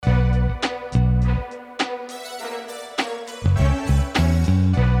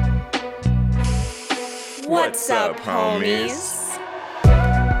What's up, homies?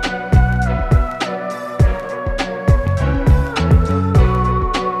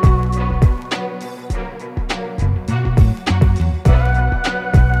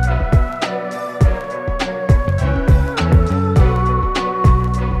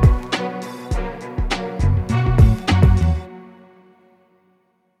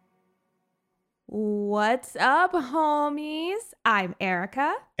 What's up, homies? I'm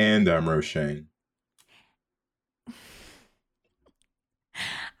Erika. And I'm Roshane.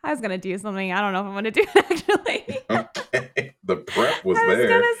 I was going to do something. I don't know if I'm going to do it, actually. Okay. The prep was there. I was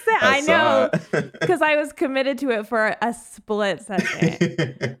going to say, I know, it. because I was committed to it for a split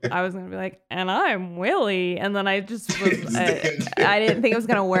second. I was going to be like, and I'm Willy. And then I just was, I didn't think it was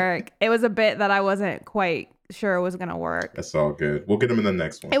going to work. It was a bit that I wasn't quite sure it was going to work. That's all good. We'll get him in the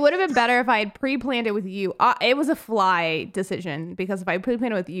next one. It would have been better if I had pre-planned it with you. It was a fly decision, because if I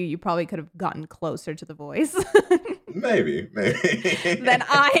pre-planned it with you, you probably could have gotten closer to the voice. Maybe. Than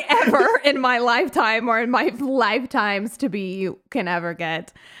I ever in my lifetime or in my lifetimes to be can ever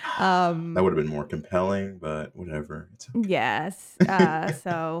get. That would have been more compelling, but whatever. It's okay. Yes.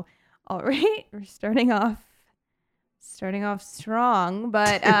 So, all right, we're starting off strong,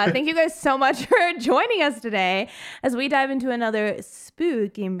 but thank you guys so much for joining us today as we dive into another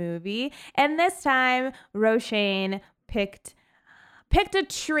spooky movie. And this time, Roshane picked a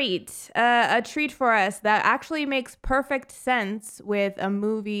treat for us that actually makes perfect sense with a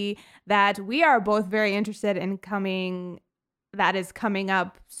movie that we are both very interested in that is coming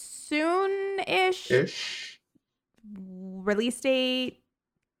up soon-ish. Release date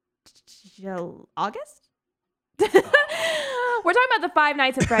August? We're talking about the Five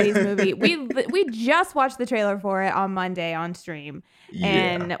Nights at Freddy's movie. We just watched the trailer for it on Monday on stream. Yeah.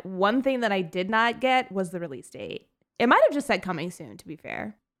 And one thing that I did not get was the release date. It might have just said coming soon, to be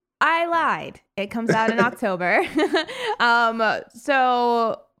fair. I lied. It comes out in October.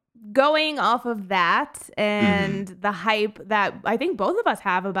 So going off of that and the hype that I think both of us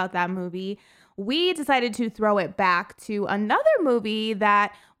have about that movie, we decided to throw it back to another movie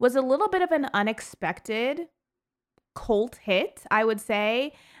that was a little bit of an unexpected cult hit, I would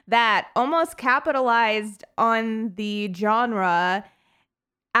say, that almost capitalized on the genre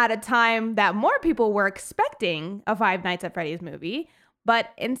at a time that more people were expecting a Five Nights at Freddy's movie,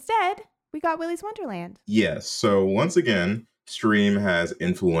 but instead we got Willy's Wonderland. Yes. So once again, Stream has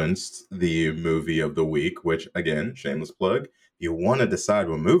influenced the movie of the week, which again, shameless plug. If you want to decide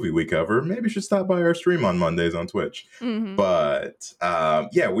what movie we cover, maybe you should stop by our stream on Mondays on Twitch. Mm-hmm. But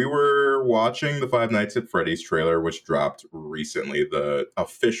we were watching the Five Nights at Freddy's trailer, which dropped recently, the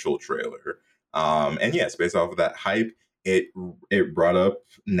official trailer. And yes, based off of that hype, it brought up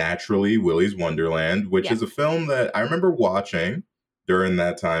naturally Willy's Wonderland, which is a film that I remember watching during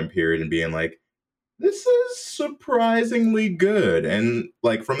that time period and being like, this is surprisingly good. And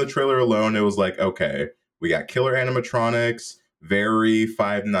like from the trailer alone, it was like, okay, we got killer animatronics, very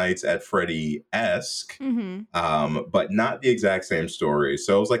Five Nights at Freddy-esque, but not the exact same story.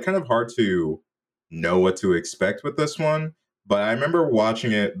 So it was like kind of hard to know what to expect with this one. But I remember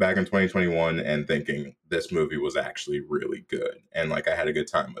watching it back in 2021 and thinking this movie was actually really good. And like I had a good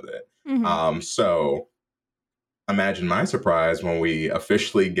time with it. So imagine my surprise when we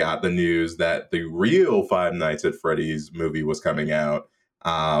officially got the news that the real Five Nights at Freddy's movie was coming out.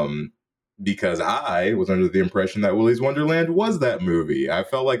 Because I was under the impression that Willy's Wonderland was that movie. I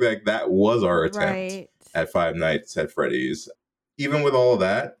felt like that was our attempt at Five Nights at Freddy's. Even with all of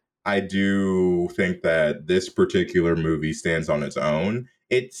that, I do think that this particular movie stands on its own.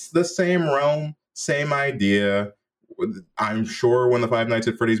 It's the same realm, same idea. I'm sure when the Five Nights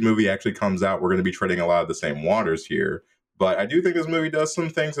at Freddy's movie actually comes out, we're going to be treading a lot of the same waters here. But I do think this movie does some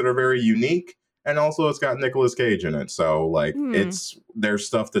things that are very unique. And also it's got Nicolas Cage in it. So like there's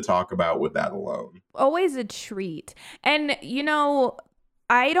stuff to talk about with that alone. Always a treat. And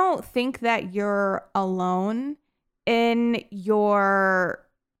I don't think that you're alone in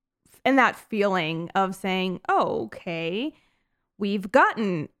that feeling of saying, oh, okay, we've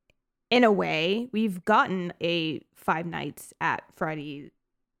gotten a Five Nights at Freddy's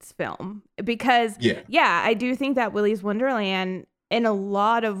film. Because I do think that Willy's Wonderland in a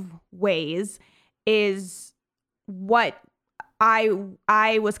lot of ways is what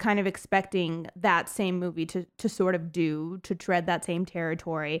I was kind of expecting that same movie to sort of do, to tread that same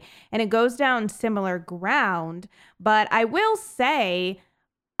territory. And it goes down similar ground. But I will say,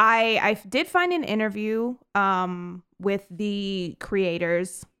 I did find an interview with the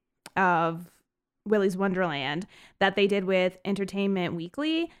creators of Willy's Wonderland that they did with Entertainment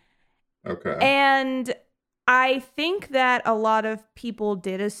Weekly. Okay. And I think that a lot of people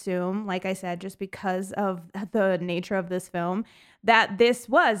did assume, like I said, just because of the nature of this film, that this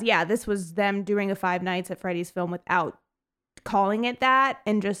was them doing a Five Nights at Freddy's film without calling it that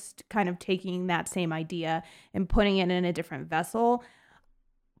and just kind of taking that same idea and putting it in a different vessel.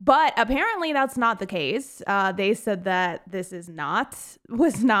 But apparently that's not the case. They said that this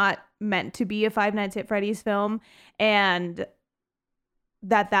was not meant to be a Five Nights at Freddy's film, and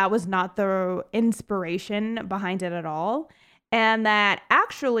that was not the inspiration behind it at all. And that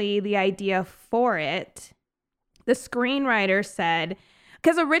actually the idea for it, the screenwriter said,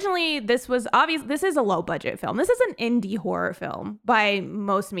 because originally this is a low budget film. This is an indie horror film by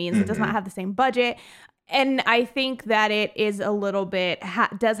most means. It does not have the same budget. And I think that it is a little bit,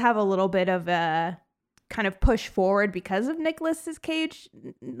 does have a little bit of a kind of push forward because of Nicolas Cage,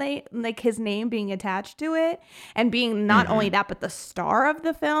 like his name being attached to it and being not only that, but the star of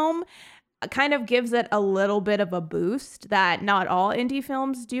the film kind of gives it a little bit of a boost that not all indie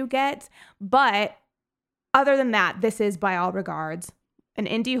films do get. But other than that, this is by all regards an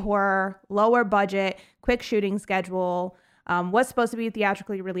indie horror, lower budget, quick shooting schedule, was supposed to be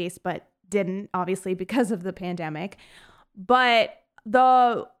theatrically released, but didn't, obviously, because of the pandemic. But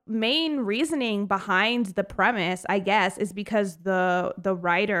the main reasoning behind the premise, I guess, is because the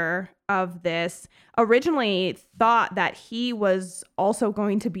writer of this originally thought that he was also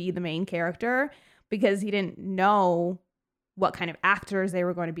going to be the main character because he didn't know what kind of actors they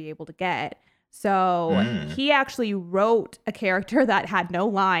were going to be able to get. So he actually wrote a character that had no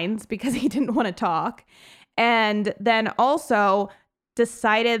lines because he didn't want to talk. And then also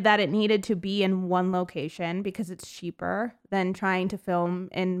decided that it needed to be in one location because it's cheaper than trying to film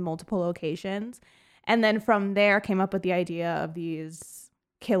in multiple locations. And then from there came up with the idea of these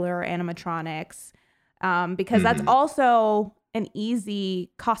killer animatronics, because that's also an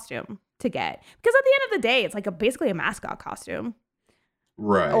easy costume to get. Because at the end of the day, it's like basically a mascot costume.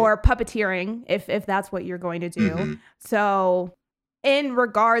 Right. Or puppeteering, if that's what you're going to do. So in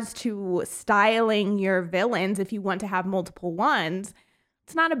regards to styling your villains, if you want to have multiple ones,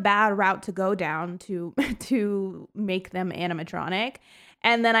 it's not a bad route to go down to make them animatronic.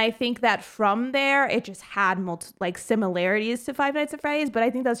 And then I think that from there, it just had similarities to Five Nights at Freddy's. But I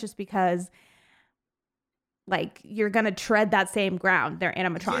think that's just because you're going to tread that same ground. They're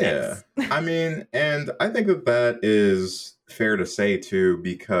animatronics. Yeah. I mean, and I think that is fair to say too,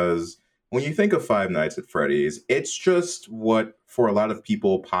 because when you think of Five Nights at Freddy's, it's just what for a lot of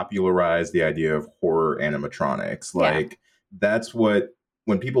people popularized the idea of horror animatronics. That's what,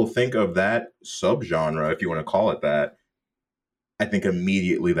 when people think of that subgenre, if you want to call it that, I think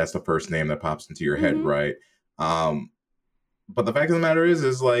immediately that's the first name that pops into your head, right? But the fact of the matter is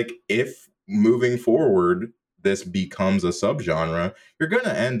if moving forward this becomes a subgenre, you're going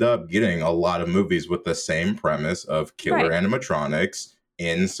to end up getting a lot of movies with the same premise of killer animatronics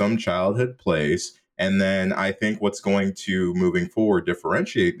in some childhood place. And then I think what's going to, moving forward,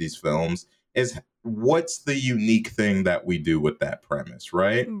 differentiate these films is what's the unique thing that we do with that premise,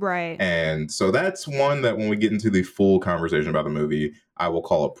 right? Right. And so that's one that when we get into the full conversation about the movie, I will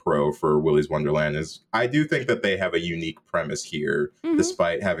call a pro for Willy's Wonderland. Is I do think that they have a unique premise here,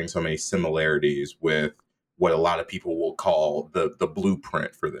 despite having so many similarities with what a lot of people will call the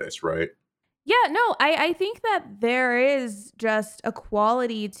blueprint for this, right? Yeah, no, I think that there is just a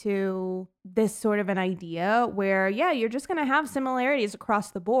quality to this sort of an idea where, you're just going to have similarities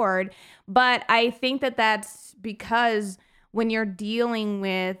across the board. But I think that that's because when you're dealing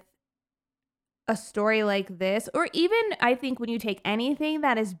with a story like this, or even I think when you take anything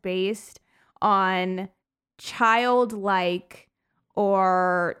that is based on childlike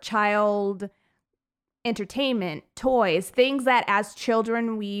or child entertainment, toys, things that as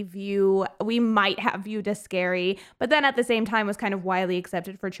children we might have viewed as scary, but then at the same time was kind of widely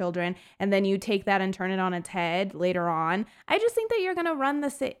accepted for children, and then you take that and turn it on its head later on. I just think that you're going to run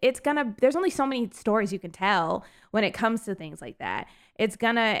there's only so many stories you can tell when it comes to things like that. It's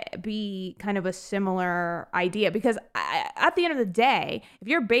going to be kind of a similar idea because at the end of the day, if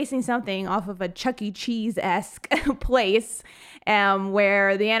you're basing something off of a Chuck E. Cheese-esque place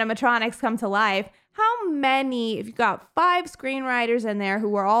where the animatronics come to life, how many, if you've got 5 screenwriters in there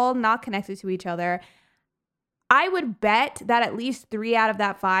who are all not connected to each other, I would bet that at least 3 out of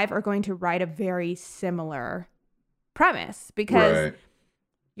that 5 are going to write a very similar premise because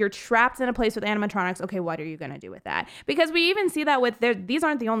you're trapped in a place with animatronics. Okay, what are you going to do with that? Because we even see that these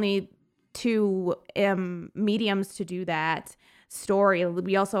aren't the only 2 mediums to do that story.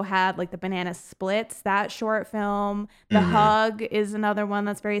 We also had the Banana Splits, that short film. The Hug is another one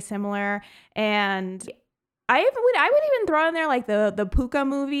that's very similar. And I would even throw in there the Puka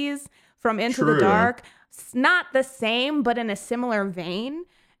movies from Into the True. Dark. It's not the same, but in a similar vein.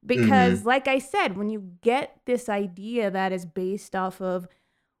 Because, like I said, when you get this idea that is based off of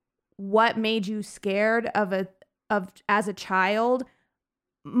what made you scared of as a child,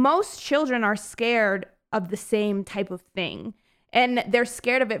 most children are scared of the same type of thing. And they're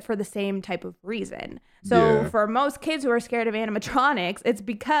scared of it for the same type of reason. So for most kids who are scared of animatronics, it's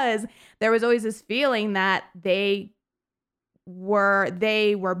because there was always this feeling that they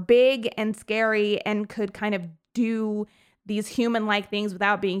were big and scary and could kind of do these human-like things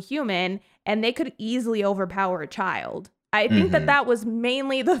without being human, and they could easily overpower a child. I think that was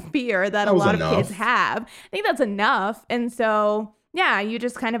mainly the fear that a lot of kids have. I think that's enough. And so, yeah, you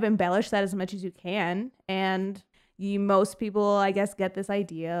just kind of embellish that as much as you can. And most people, I guess, get this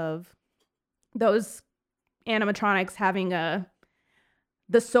idea of those animatronics having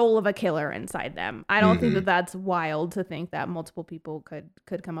the soul of a killer inside them. I don't think that that's wild to think that multiple people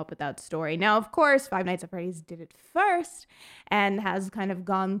could come up with that story. Now, of course, Five Nights at Freddy's did it first and has kind of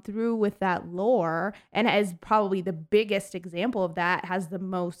gone through with that lore, and is probably the biggest example of that, has the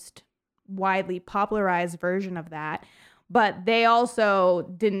most widely popularized version of that. But they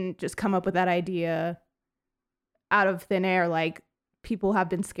also didn't just come up with that idea out of thin air. Like, people have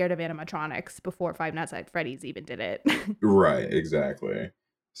been scared of animatronics before Five Nights at Freddy's even did it. Right, exactly.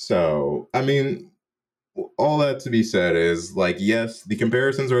 So, I mean, all that to be said is, like, yes, the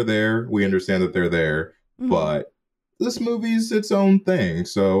comparisons are there. We understand that they're there, but this movie's its own thing.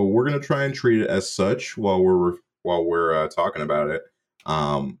 So we're gonna try and treat it as such while we're talking about it.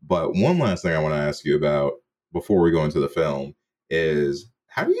 But one last thing I want to ask you about before we go into the film is,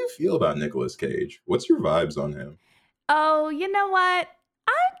 how do you feel about Nicolas Cage? What's your vibes on him? Oh, you know what?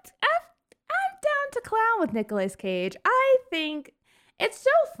 I'm down to clown with Nicolas Cage. I think it's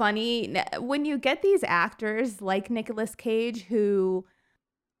so funny when you get these actors like Nicolas Cage who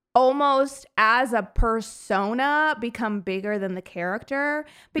almost as a persona become bigger than the character,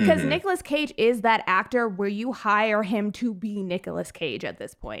 because Nicolas Cage is that actor where you hire him to be Nicolas Cage at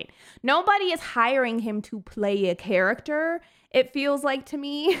this point. Nobody is hiring him to play a character. It feels like to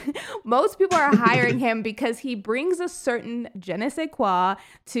me, most people are hiring him because he brings a certain je ne sais quoi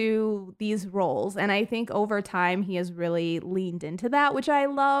to these roles. And I think over time, he has really leaned into that, which I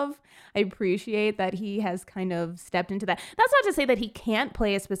love. I appreciate that he has kind of stepped into that. That's not to say that he can't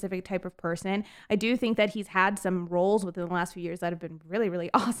play a specific type of person. I do think that he's had some roles within the last few years that have been really, really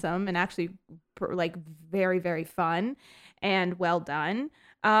awesome and actually like very, very fun and well done.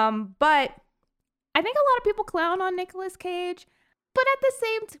 But I think a lot of people clown on Nicolas Cage, but at the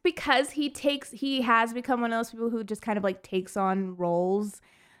same because he has become one of those people who just kind of like takes on roles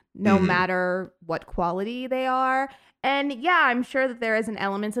no matter what quality they are. And yeah, I'm sure that there is an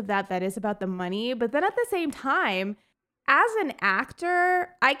element of that is about the money, but then at the same time, as an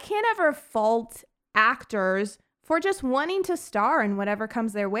actor, I can't ever fault actors for just wanting to star in whatever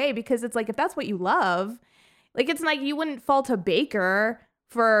comes their way, because it's like, if that's what you love, like, it's like you wouldn't fault a baker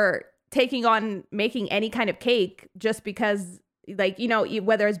for taking on making any kind of cake just because, like, you know,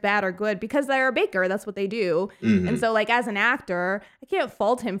 whether it's bad or good, because they're a baker, that's what they do. And so, like, as an actor, I can't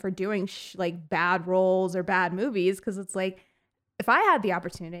fault him for doing like bad roles or bad movies, because it's like, if I had the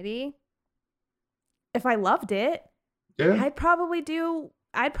opportunity, if I loved it, I'd probably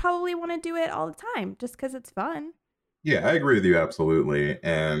want to do it all the time just because it's fun. Yeah, I agree with you absolutely.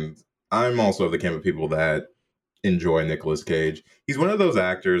 And I'm also of the camp of people that enjoy Nicolas Cage. He's one of those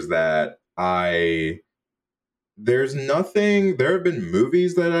actors that there have been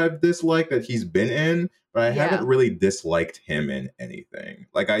movies that I've disliked that he's been in, but I haven't really disliked him in anything.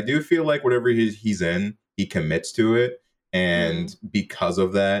 Like, I do feel like whatever he's in, he commits to it. And because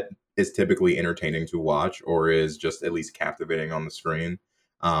of that, it's typically entertaining to watch, or is just at least captivating on the screen.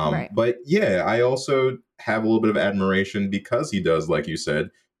 But yeah, I also have a little bit of admiration because he does, like you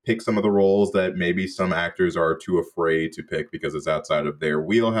said, pick some of the roles that maybe some actors are too afraid to pick because it's outside of their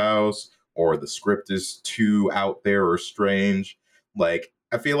wheelhouse, or the script is too out there or strange. Like,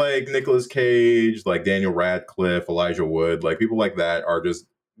 I feel like Nicolas Cage, like Daniel Radcliffe, Elijah Wood, like people like that are just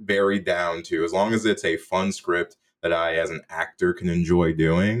very down to, as long as it's a fun script that I as an actor can enjoy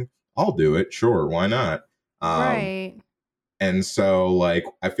doing, I'll do it. Sure, why not? And so, like,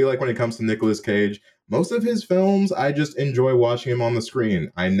 I feel like when it comes to Nicolas Cage, most of his films, I just enjoy watching him on the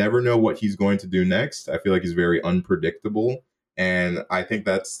screen. I never know what he's going to do next. I feel like he's very unpredictable. And I think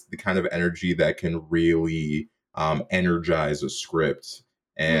that's the kind of energy that can really energize a script.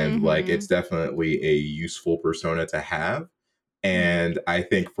 And like, it's definitely a useful persona to have. And I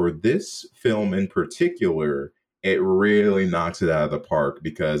think for this film in particular, it really knocks it out of the park,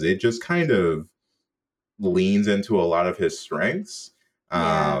 because it just kind of leans into a lot of his strengths.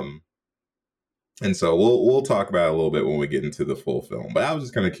 And so we'll talk about it a little bit when we get into the full film. But I was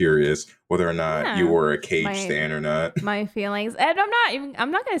just kind of curious whether or not you were a Cage stan or not. My feelings. And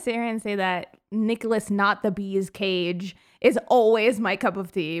I'm not going to sit here and say that Nicholas Not the Bees Cage is always my cup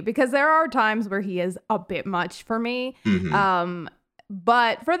of tea, because there are times where he is a bit much for me. Mm-hmm.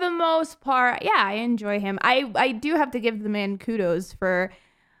 But for the most part, yeah, I enjoy him. I do have to give the man kudos for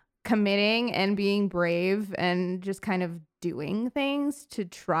committing and being brave and just kind of doing things to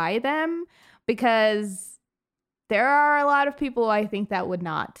try them, because there are a lot of people, I think, that would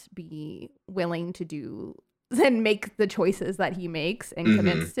not be willing to do and make the choices that he makes and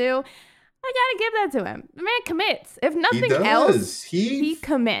commits to. I gotta give that to him. The man commits. If nothing else, he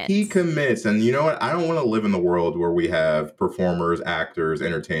commits. He commits. And you know what? I don't want to live in the world where we have performers, actors,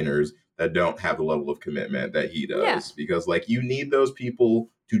 entertainers that don't have the level of commitment that he does. Yeah. Because, like, you need those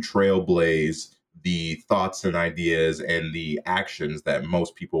people to trailblaze the thoughts and ideas and the actions that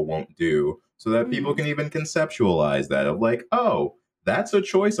most people won't do, so that people can even conceptualize that of like, oh, that's a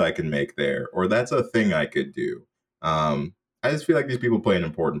choice I can make there, or that's a thing I could do. I just feel like these people play an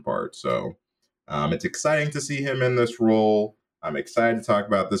important part. So it's exciting to see him in this role. I'm excited to talk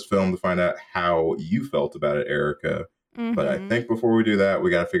about this film to find out how you felt about it, Erika. Mm-hmm. But I think before we do that,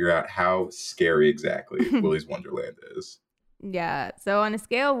 we got to figure out how scary exactly Willy's Wonderland is. Yeah, so on a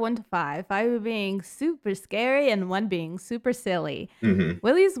scale of 1 to 5, 5 being super scary and 1 being super silly,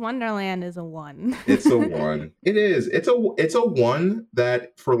 Willy's Wonderland is a 1. It's a 1. It is. It's a 1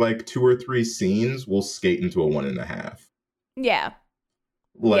 that for like 2 or 3 scenes will skate into a 1.5. Yeah.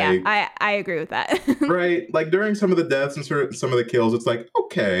 Like, yeah, I agree with that. Right? Like during some of the deaths and some of the kills, it's like,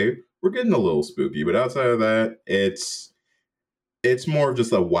 okay, we're getting a little spooky. But outside of that, it's more of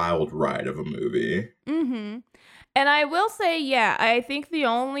just a wild ride of a movie. Mm-hmm. And I will say, yeah, I think the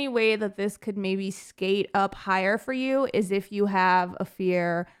only way that this could maybe skate up higher for you is if you have a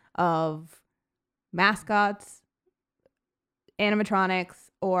fear of mascots, animatronics,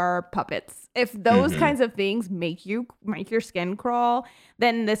 or puppets. If those kinds of things make your skin crawl,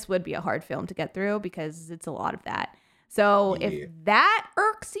 then this would be a hard film to get through, because it's a lot of that. So if that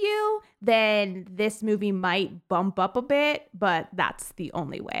irks you, then this movie might bump up a bit, but that's the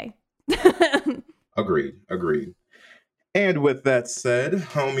only way. Agreed. And with that said,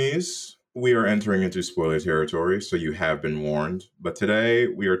 homies, we are entering into spoiler territory, so you have been warned. But today,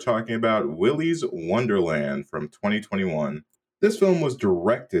 we are talking about Willy's Wonderland from 2021. This film was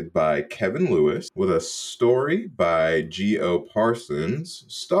directed by Kevin Lewis, with a story by G.O. Parsons,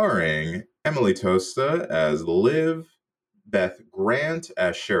 starring Emily Tosta as Liv, Beth Grant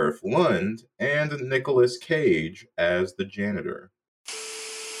as Sheriff Lund, and Nicolas Cage as the janitor.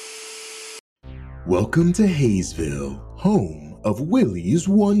 Welcome to Hayesville, home of Willy's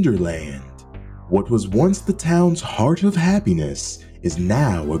Wonderland. What was once the town's heart of happiness is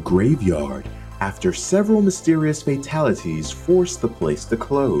now a graveyard after several mysterious fatalities forced the place to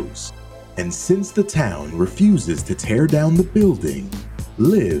close. And since the town refuses to tear down the building,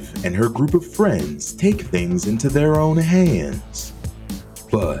 Liv and her group of friends take things into their own hands.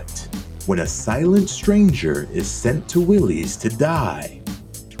 But when a silent stranger is sent to Willy's to die,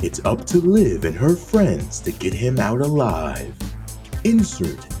 it's up to Liv and her friends to get him out alive.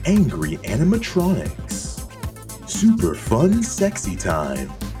 Insert angry animatronics, super fun sexy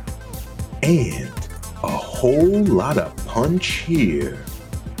time, and a whole lot of punch here.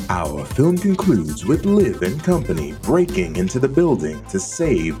 Our film concludes with Liv and company breaking into the building to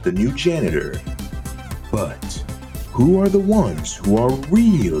save the new janitor. But who are the ones who are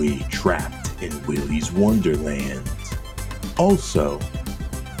really trapped in Willy's Wonderland? Also,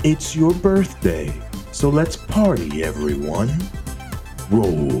 it's your birthday, so let's party, everyone.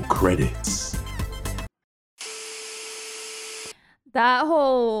 Roll credits. That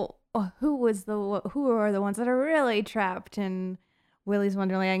whole who are the ones that are really trapped in Willy's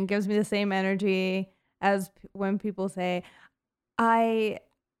Wonderland gives me the same energy as when people say, I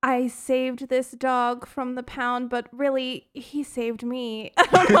saved this dog from the pound, but really he saved me. I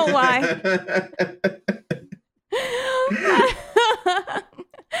don't know why.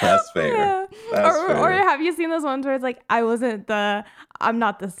 That's fair. Yeah. That's fair. Or have you seen those ones where it's like, I'm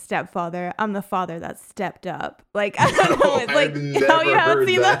not the stepfather, I'm the father that stepped up. Like, I don't know. It's like, how you haven't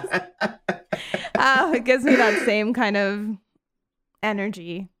seen those? It gives me that same kind of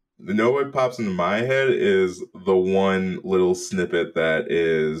energy. You know what pops into my head is the one little snippet that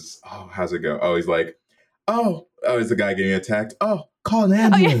is, how's it go? Oh, he's like, is the guy getting attacked? Oh, call an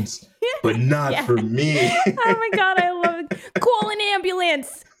ambulance. But not for me. Oh my God, I love it. Call an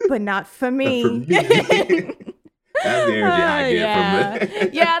ambulance, but not for me. That's the energy I get from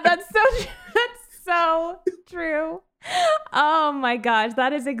it. Yeah, that's so true. Oh my gosh,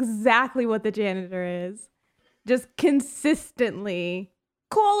 that is exactly what the janitor is. Just consistently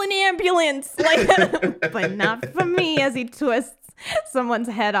call an ambulance, like, but not for me, as he twists someone's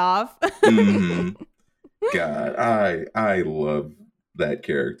head off. Mm-hmm. God, I love that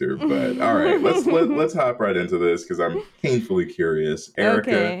character. But all right, let's hop right into this because I'm painfully curious. Erika,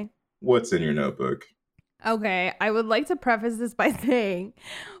 okay. What's in your notebook? Okay, I would like to preface this by saying,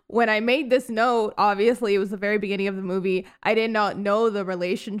 when I made this note, obviously it was the very beginning of the movie. I did not know the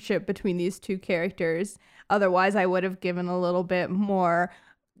relationship between these two characters. Otherwise, I would have given a little bit more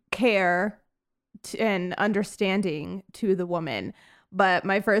care and understanding to the woman. But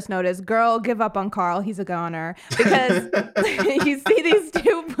my first note is, girl, give up on Carl. He's a goner. Because you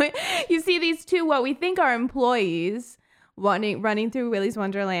see these two, what we think are employees running through Willy's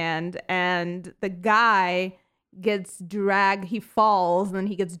Wonderland, and the guy gets dragged. He falls, and then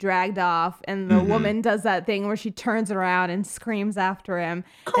he gets dragged off, and the woman does that thing where she turns around and screams after him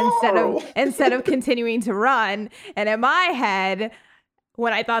instead of continuing to run. And in my head,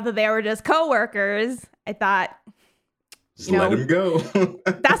 when I thought that they were just coworkers, I thought, just let him go.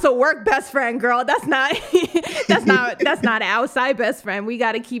 That's a work best friend, girl. That's not an outside best friend. We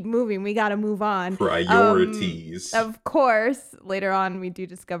got to keep moving. We got to move on. Priorities. Of course, later on, we do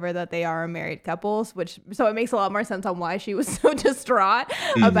discover that they are a married couple, so it makes a lot more sense on why she was so distraught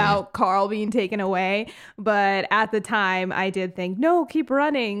about Carl being taken away. But at the time, I did think, no, keep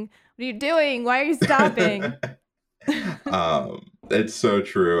running. What are you doing? Why are you stopping? It's so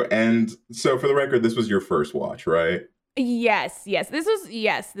true. And so for the record, this was your first watch, right? Yes. This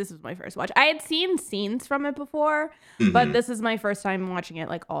was my first watch. I had seen scenes from it before, but this is my first time watching it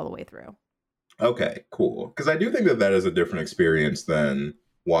like all the way through. Okay, cool. Because I do think that is a different experience than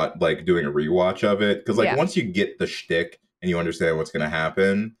doing a rewatch of it. Because once you get the shtick and you understand what's going to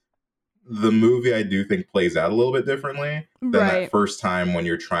happen, the movie I do think plays out a little bit differently than that first time when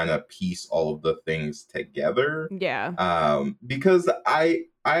you're trying to piece all of the things together. Yeah. Because I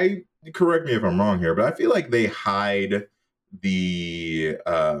correct me if I'm wrong here, but I feel like they hide the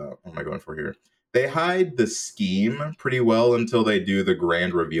what am I going for here? They hide the scheme pretty well until they do the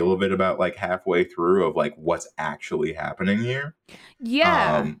grand reveal of it about like halfway through of like what's actually happening here.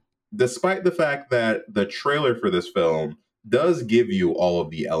 Yeah. Despite the fact that the trailer for this film does give you all of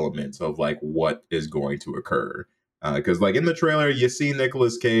the elements of like what is going to occur. Because like in the trailer, you see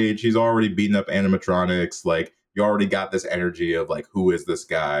Nicolas Cage, he's already beating up animatronics, like you already got this energy of like, who is this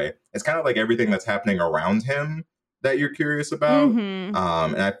guy? It's kind of like everything that's happening around him that you're curious about. And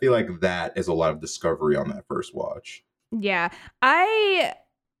I feel like that is a lot of discovery on that first watch. Yeah. I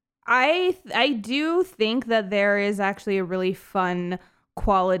do think that there is actually a really fun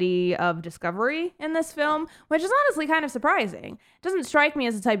quality of discovery in this film, which is honestly kind of surprising. It doesn't strike me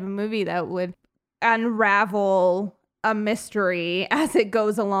as the type of movie that would unravel a mystery as it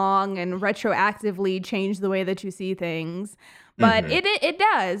goes along and retroactively change the way that you see things. But it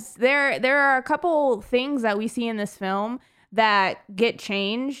does. There are a couple things that we see in this film that get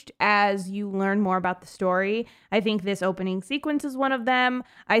changed as you learn more about the story. I think this opening sequence is one of them.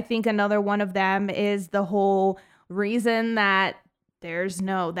 I think another one of them is the whole reason that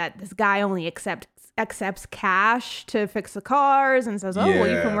that this guy only accepts cash to fix the cars and says, well,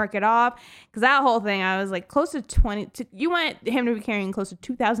 you can work it off. Because that whole thing, I was like, close to you want him to be carrying close to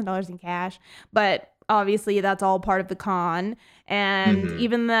 $2,000 in cash, but obviously that's all part of the con. And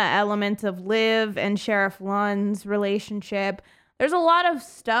even the element of Liv and Sheriff Lunn's relationship, there's a lot of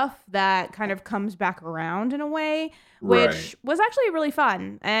stuff that kind of comes back around in a way, which was actually really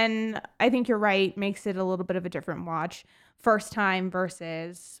fun. And I think you're right, makes it a little bit of a different watch. First time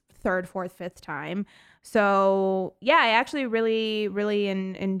versus third, fourth, fifth time. So yeah, I actually really, really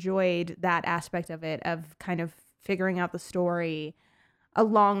enjoyed that aspect of it, of kind of figuring out the story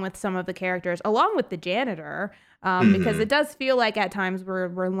along with some of the characters, along with the janitor, because it does feel like at times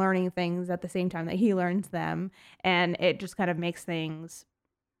we're learning things at the same time that he learns them, and it just kind of makes things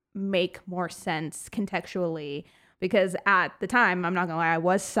make more sense contextually. Because at the time, I'm not gonna lie, I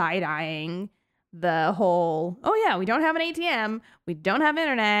was side-eyeing the whole, oh yeah, we don't have an ATM, we don't have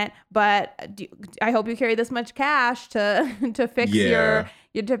internet, but I hope you carry this much cash to fix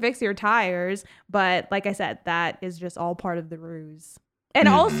your tires. But like I said, that is just all part of the ruse. And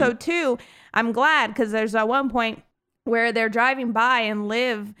also too, I'm glad, because there's at one point where they're driving by and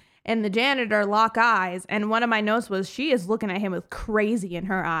Liv and the janitor lock eyes, and one of my notes was, she is looking at him with crazy in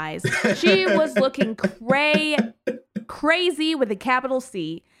her eyes. She was looking crazy with a capital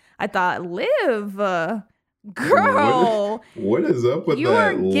C. I thought, Liv, girl, what is up with that? You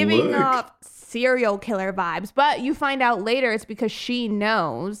are giving up serial killer vibes, but you find out later it's because she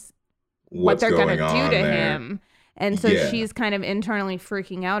knows what they're gonna do to him. And so she's kind of internally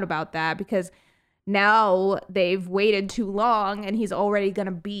freaking out about that because now they've waited too long and he's already going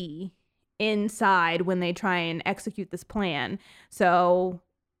to be inside when they try and execute this plan. So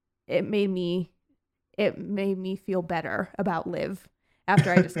it made me feel better about Liv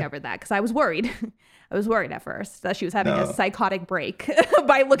after I discovered that, because I was worried. I was worried at first that she was having a psychotic break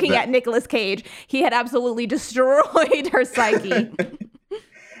by looking at Nicolas Cage. He had absolutely destroyed her psyche.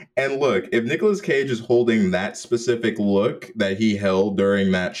 And look, if Nicolas Cage is holding that specific look that he held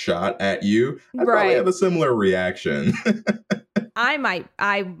during that shot at you, I'd probably have a similar reaction. I might.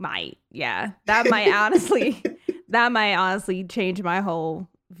 Yeah. That might honestly change my whole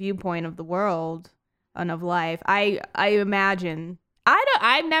viewpoint of the world and of life. I imagine.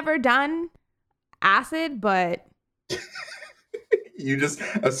 I've never done acid, but you just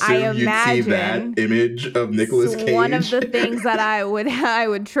assume you'd see that image of Nicolas Cage. One of the things that I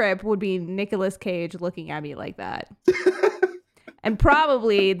would trip would be Nicolas Cage looking at me like that. And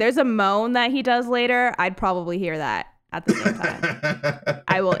probably there's a moan that he does later. I'd probably hear that at the same time.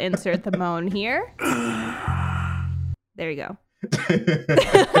 I will insert the moan here. There you go.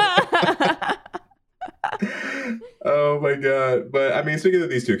 Oh my god. But I mean, speaking of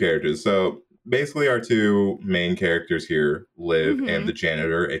these two characters, so basically our two main characters here, Liv and the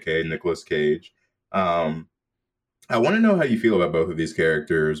janitor, aka Nicolas Cage. I want to know how you feel about both of these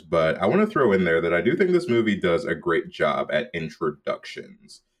characters, but I want to throw in there that I do think this movie does a great job at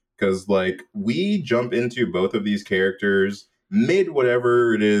introductions. Because, like, we jump into both of these characters mid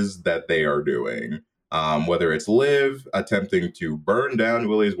whatever it is that they are doing. Whether it's Liv attempting to burn down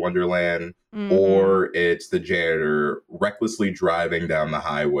Willy's Wonderland, or it's the janitor recklessly driving down the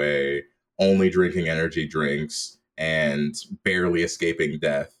highway, only drinking energy drinks and barely escaping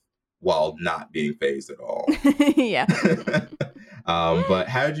death while not being phased at all. Yeah. But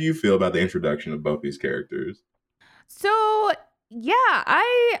how do you feel about the introduction of both these characters? So, yeah,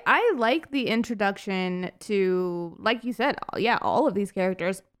 I like the introduction to, like you said, all of these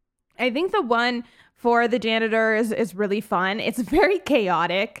characters. I think the one for the janitor is really fun. It's very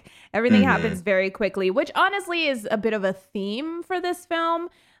chaotic. Everything happens very quickly, which honestly is a bit of a theme for this film.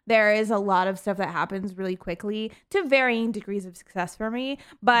 There is a lot of stuff that happens really quickly to varying degrees of success for me.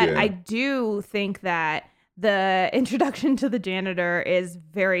 But I do think that the introduction to the janitor is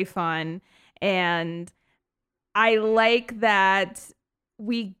very fun. And I like that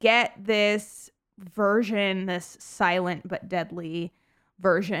we get this version, this silent but deadly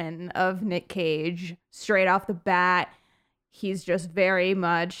version of Nick Cage straight off the bat. He's just very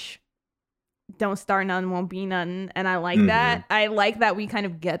much don't start none, won't be none. And I like that. I like that we kind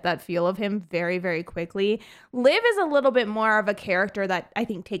of get that feel of him very, very quickly. Liv is a little bit more of a character that I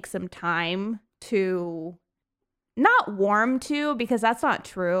think takes some time to not warm to, because that's not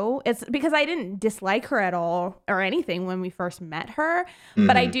true. It's because I didn't dislike her at all or anything when we first met her.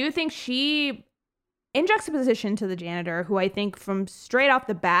 But I do think she, in juxtaposition to the janitor, who I think from straight off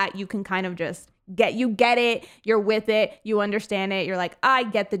the bat, you can kind of just get it, you're with it, you understand it, you're like, I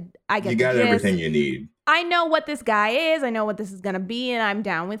get you got everything you need. I know what this guy is, I know what this is gonna be, and I'm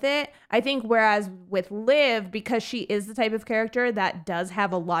down with it. I think whereas with Liv, because she is the type of character that does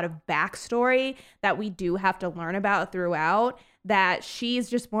have a lot of backstory that we do have to learn about throughout, that she's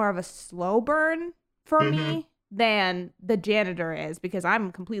just more of a slow burn for me than the janitor is, because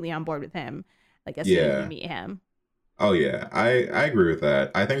I'm completely on board with him, like as soon as we meet him. Oh, yeah, I agree with that.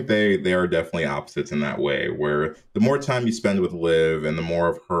 I think they are definitely opposites in that way, where the more time you spend with Liv and the more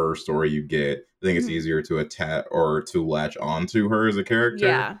of her story you get, I think it's easier to attach or to latch onto her as a character.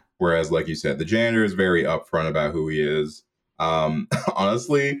 Yeah. Whereas, like you said, the janitor is very upfront about who he is.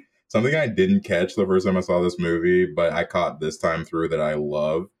 Honestly, something I didn't catch the first time I saw this movie, but I caught this time through that I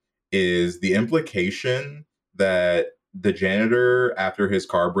love, is the implication that the janitor, after his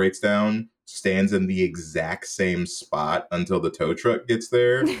car breaks down, stands in the exact same spot until the tow truck gets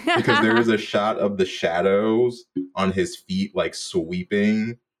there, because there is a shot of the shadows on his feet like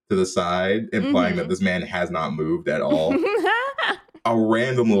sweeping to the side, implying that this man has not moved at all. A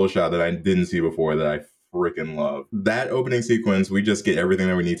random little shot that I didn't see before that I freaking love. That opening sequence, we just get everything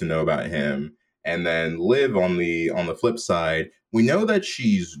that we need to know about him. And then Liv, on the flip side, we know that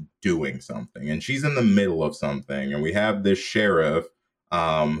she's doing something and she's in the middle of something, and we have this sheriff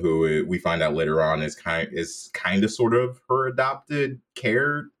who we find out later on is kind of sort of her adopted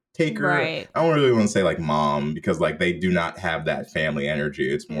caretaker. Right. I don't really want to say like mom, because like they do not have that family energy.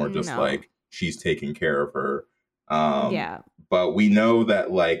 It's more just like she's taking care of her. But we know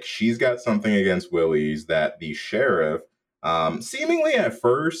that like she's got something against Willy's that the sheriff, seemingly at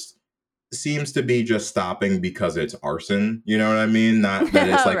first, seems to be just stopping because it's arson. You know what I mean? Not that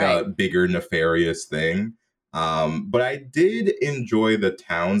it's like a bigger nefarious thing. But I did enjoy the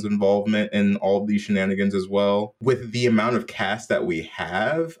town's involvement in all of these shenanigans as well. With the amount of cast that we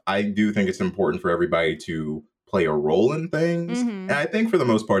have, I do think it's important for everybody to play a role in things. Mm-hmm. And I think for the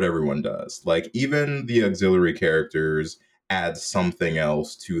most part, everyone does. Like, even the auxiliary characters add something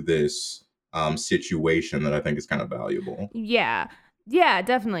else to this situation that I think is kind of valuable. Yeah. Yeah,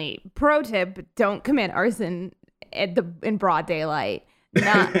 definitely. Pro tip, don't commit arson in broad daylight.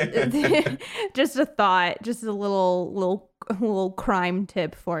 Not just a thought, just a little crime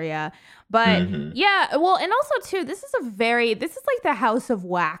tip for you. But yeah, well, and also too, this is like the House of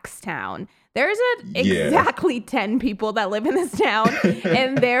Wax town. There's exactly 10 people that live in this town,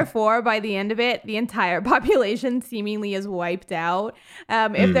 and therefore by the end of it, the entire population seemingly is wiped out.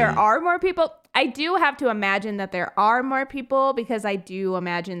 If there are more people, I do have to imagine that there are more people, because I do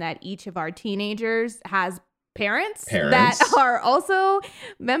imagine that each of our teenagers has parents that are also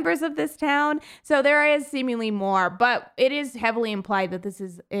members of this town. So there is seemingly more, but it is heavily implied that this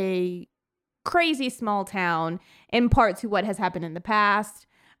is a crazy small town, in part to what has happened in the past,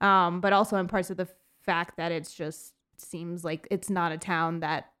 but also in parts of the fact that it's just seems like it's not a town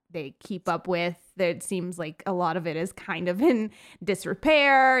that they keep up with. It seems like a lot of it is kind of in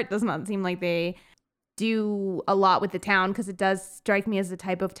disrepair. It does not seem like they do a lot with the town, because it does strike me as the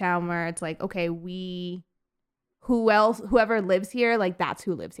type of town where it's like, okay, whoever lives here, like, that's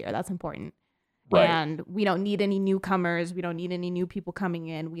who lives here. That's important. Right. And we don't need any newcomers. We don't need any new people coming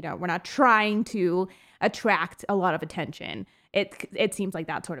in. We're not trying to attract a lot of attention. It seems like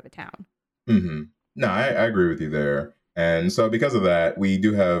that sort of a town. Mm-hmm. No, I agree with you there. And so because of that, we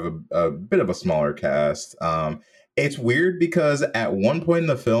do have a bit of a smaller cast. It's weird because at one point in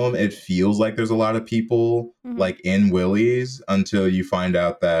the film, it feels like there's a lot of people like in Willy's, until you find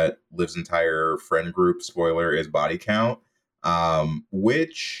out that Liv's entire friend group, spoiler, is body count,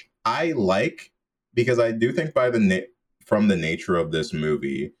 which I like, because I do think from the nature of this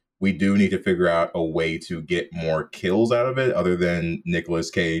movie, we do need to figure out a way to get more kills out of it, other than Nicolas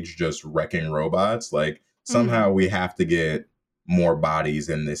Cage just wrecking robots. Like, somehow we have to get more bodies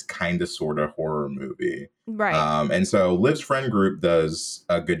in this kind of sort of horror movie. Right. And so Liv's friend group does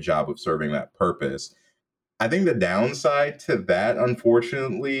a good job of serving that purpose. I think the downside to that,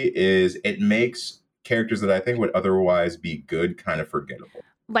 unfortunately, is it makes characters that I think would otherwise be good kind of forgettable.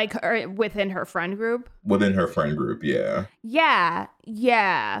 Like within her friend group? Within her friend group, yeah. Yeah.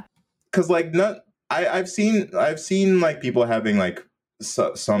 Yeah. Because like I've seen like people having like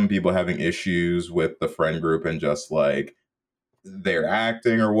some people having issues with the friend group and just like their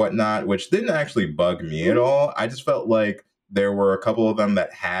acting or whatnot, which didn't actually bug me at all. I just felt like there were a couple of them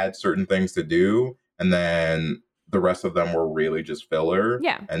that had certain things to do, and then the rest of them were really just filler.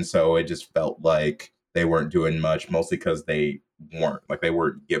 Yeah. And so it just felt like they weren't doing much, mostly because they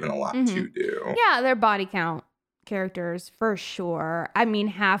weren't given a lot to do. Yeah, they're body count characters for sure. I mean,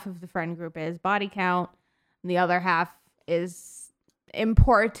 half of the friend group is body count, and the other half is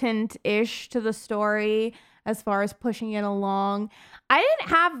important-ish to the story as far as pushing it along. I didn't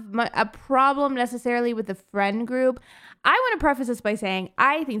have a problem necessarily with the friend group. I want to preface this by saying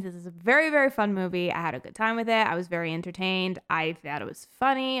I think this is a very, very fun movie. I had a good time with it. I was very entertained. I thought it was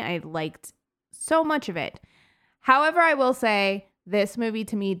funny. I liked so much of it. However, I will say this movie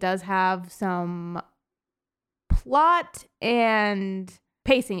to me does have some plot and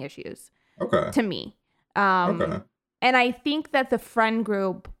pacing issues. Okay. To me. Okay. And I think that the friend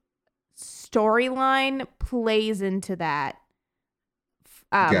group storyline plays into that.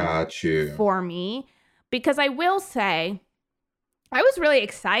 Got you. For me. Because I will say, I was really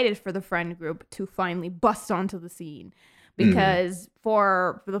excited for the friend group to finally bust onto the scene. Because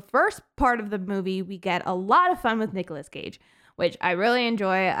for the first part of the movie, we get a lot of fun with Nicolas Cage, which I really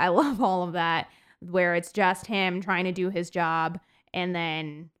enjoy. I love all of that, where it's just him trying to do his job, and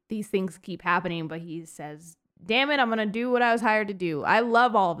then these things keep happening, but he says, damn it, I'm going to do what I was hired to do. I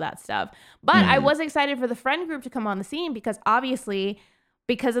love all of that stuff. But I was excited for the friend group to come on the scene, because obviously,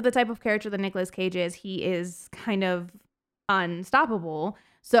 because of the type of character that Nicolas Cage is, he is kind of unstoppable.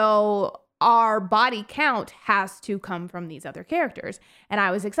 So our body count has to come from these other characters. And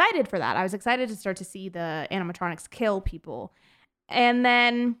I was excited for that. I was excited to start to see the animatronics kill people. And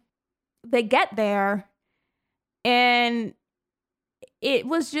then they get there, and it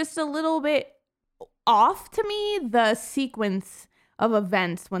was just a little bit off to me. The sequence of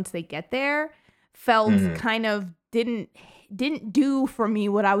events once they get there felt kind of didn't do for me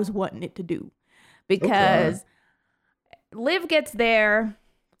what I was wanting it to do. Because Liv gets there,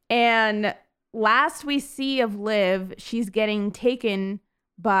 and last we see of Liv, she's getting taken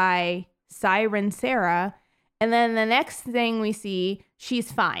by Siren Sarah. And then the next thing we see,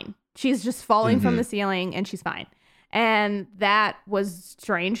 she's fine. She's just falling from the ceiling and she's fine. And that was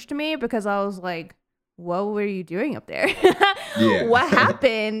strange to me because I was like, what were you doing up there? What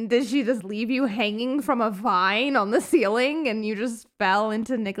happened? Did she just leave you hanging from a vine on the ceiling and you just fell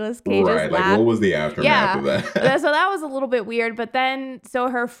into Nicolas Cage's lap? Like, what was the aftermath of that? So that was a little bit weird. But then, so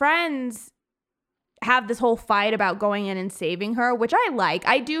her friends have this whole fight about going in and saving her, which I like.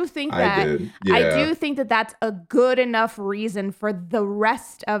 I do think that I do think that that's a good enough reason for the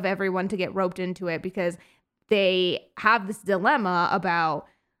rest of everyone to get roped into it, because they have this dilemma about,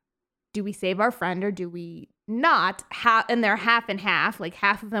 do we save our friend or do we not? And they're half and half. Like,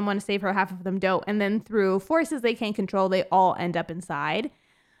 half of them want to save her, half of them don't. And then through forces they can't control, they all end up inside.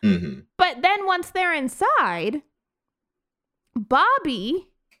 But then once they're inside, Bobby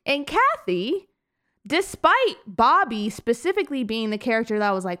and Kathy, despite Bobby specifically being the character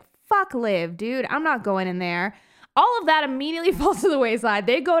that was like, fuck Liv, dude, I'm not going in there, all of that immediately falls to the wayside.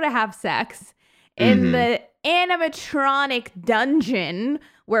 They go to have sex in the animatronic dungeon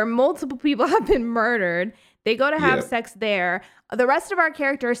where multiple people have been murdered. They go to have sex there. The rest of our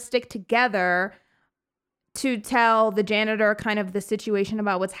characters stick together to tell the janitor kind of the situation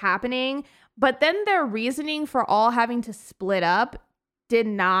about what's happening. But then their reasoning for all having to split up did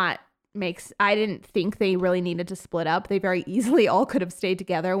not I didn't think they really needed to split up. They very easily all could have stayed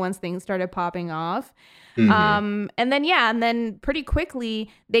together once things started popping off. And then pretty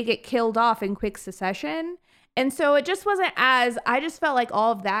quickly they get killed off in quick succession. And so it just wasn't I just felt like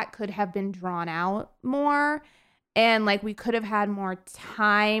all of that could have been drawn out more. And like we could have had more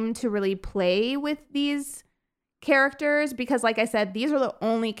time to really play with these characters, because like I said, these are the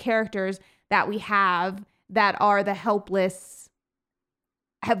only characters that we have that are the helpless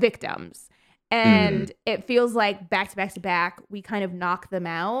victims. And it feels like back to back, we kind of knock them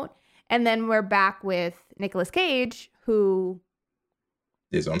out. And then we're back with Nicolas Cage, who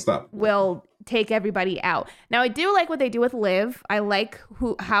is unstoppable, will take everybody out. Now, I do like what they do with Liv. I like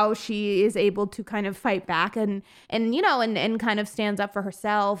how she is able to kind of fight back and kind of stands up for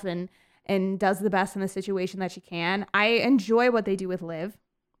herself and does the best in the situation that she can. I enjoy what they do with Liv.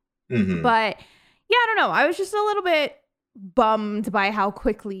 But yeah, I don't know. I was just a little bit bummed by how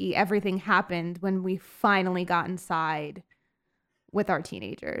quickly everything happened when we finally got inside with our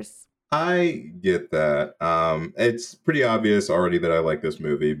teenagers. I get that. It's pretty obvious already that I like this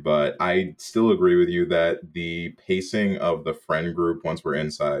movie, but I still agree with you that the pacing of the friend group once we're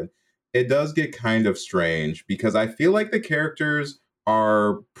inside, it does get kind of strange, because I feel like the characters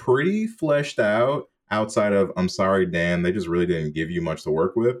are pretty fleshed out outside of, I'm sorry, Dan, they just really didn't give you much to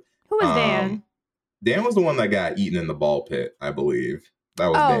work with. Who was Dan? Dan was the one that got eaten in the ball pit, I believe. That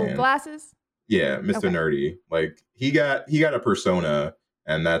was Dan. Glasses? Yeah, Mr. Nerdy. Like, he got a persona,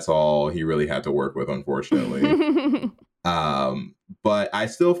 and that's all he really had to work with, unfortunately. But I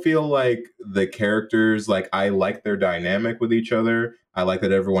still feel like the characters, like, I like their dynamic with each other. I like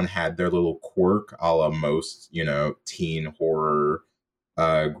that everyone had their little quirk, a la most, teen horror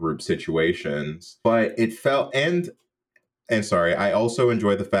group situations. But it felt, and sorry, I also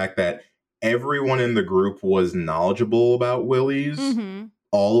enjoy the fact that everyone in the group was knowledgeable about Willy's.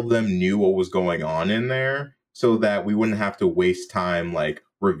 All of them knew what was going on in there, so that we wouldn't have to waste time like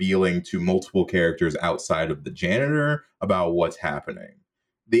revealing to multiple characters outside of the janitor about what's happening.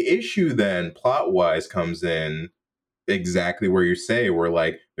 The issue then, plot-wise, comes in exactly where you say, where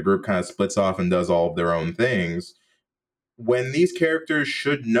like the group kind of splits off and does all of their own things, when these characters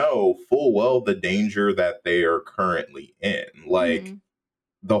should know full well the danger that they are currently in. Like,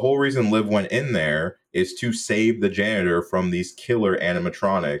 the whole reason Liv went in there is to save the janitor from these killer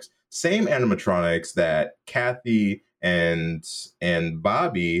animatronics. Same animatronics that Kathy and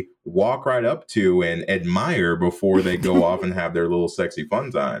Bobby walk right up to and admire before they go off and have their little sexy fun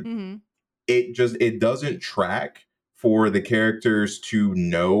time. It doesn't track for the characters to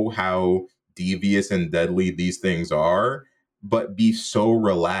know how devious and deadly these things are, but be so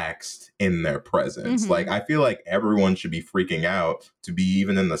relaxed in their presence. Like, I feel like everyone should be freaking out to be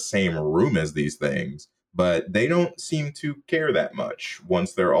even in the same room as these things, but they don't seem to care that much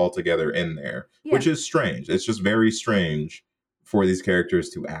once they're all together in there, which is strange. It's just very strange for these characters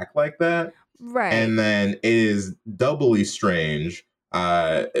to act like that. Right. And then it is doubly strange,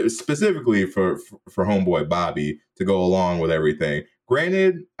 specifically for homeboy Bobby to go along with everything.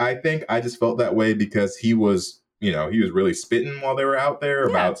 Granted, I think I just felt that way because he was really spitting while they were out there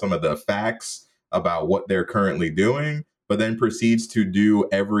about some of the facts about what they're currently doing, but then proceeds to do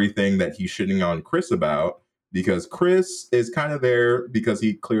everything that he's shitting on Chris about, because Chris is kind of there because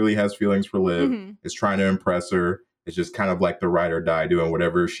he clearly has feelings for Liv, is trying to impress her. It's just kind of like the ride or die doing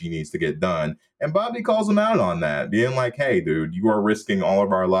whatever she needs to get done. And Bobby calls him out on that, being like, hey, dude, you are risking all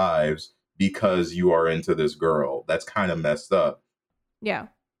of our lives because you are into this girl. That's kind of messed up. Yeah.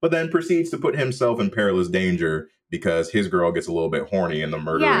 But then proceeds to put himself in perilous danger because his girl gets a little bit horny in the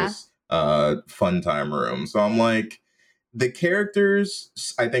murderous fun time room. So I'm like, the characters,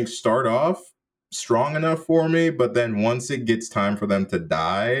 I think, start off strong enough for me, but then once it gets time for them to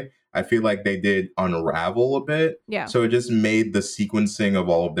die, I feel like they did unravel a bit. Yeah. So it just made the sequencing of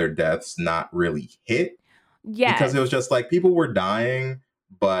all of their deaths not really hit. Yeah. Because it was just like people were dying,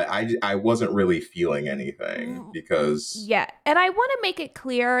 but I wasn't really feeling anything because... Yeah. And I want to make it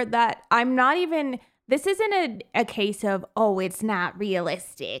clear that I'm not even... This isn't a case of, oh, it's not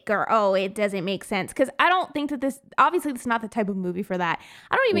realistic or, oh, it doesn't make sense. Because I don't think that this, obviously, it's not the type of movie for that.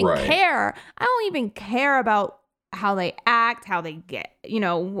 I don't even care. I don't even care about how they act, how they get,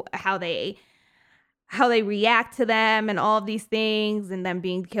 how they react to them and all of these things and them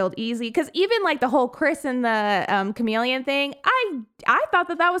being killed easily. Because even like the whole Chris and the chameleon thing, I thought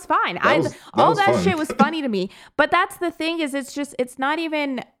that was fine. All that shit was funny to me. But that's the thing is it's not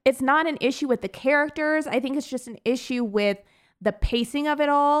an issue with the characters. I think it's just an issue with the pacing of it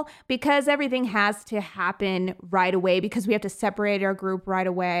all because everything has to happen right away because we have to separate our group right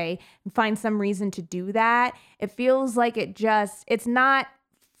away and find some reason to do that. It feels like it's not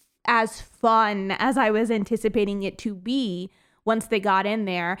as fun as I was anticipating it to be once they got in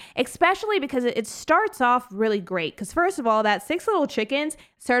there, especially because it starts off really great. Because first of all, that Six Little Chickens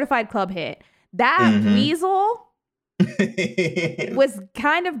certified club hit. That weasel was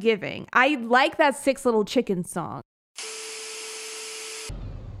kind of giving. I like that Six Little Chickens song.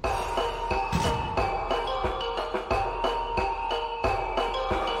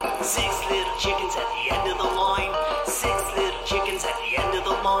 Six little chickens at the end of the line. Six little chickens at the end of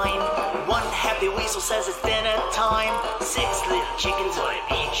the line. One happy weasel says it's dinner time. Six little chickens ought to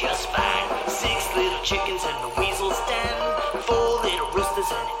be just fine. Six little chickens in the weasel's den. Four little roosters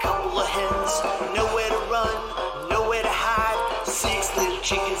and a couple of hens. Nowhere to run, nowhere to hide. Six little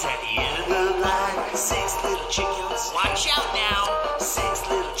chickens at the end of the line. Six little chickens, watch out now. Six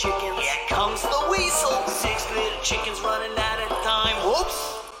little chickens, here comes the weasel. Six little chickens running out of time.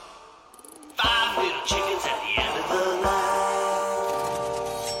 Whoops. Five little chickens at the end of the line.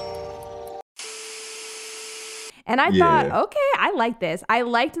 And I thought, okay, I like this. I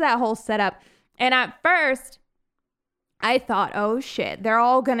liked that whole setup. And at first, I thought, oh shit, they're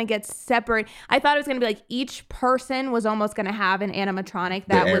all going to get separate. I thought it was going to be like each person was almost going to have an animatronic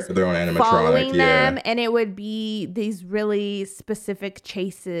that was their own animatronic, following them. And it would be these really specific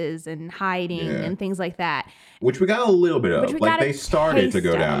chases and hiding and things like that. Which we got a little bit of. Like they started to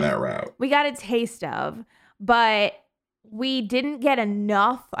go down that route. We got a taste of. But we didn't get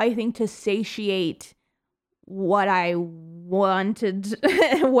enough, I think, to satiate what I wanted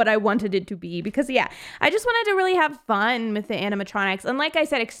it to be, because I just wanted to really have fun with the animatronics. And like I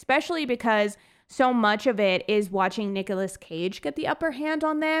said, especially because so much of it is watching Nicolas Cage get the upper hand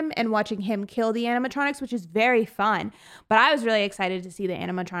on them and watching him kill the animatronics, which is very fun. But I was really excited to see the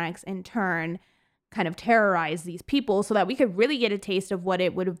animatronics in turn kind of terrorize these people so that we could really get a taste of what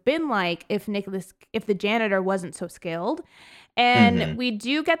it would have been like if the janitor wasn't so skilled. And we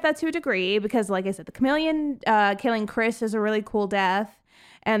do get that to a degree because, like I said, the chameleon killing Chris is a really cool death.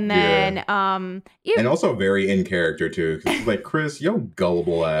 And then, and also very in character too. Cause like, Chris, yo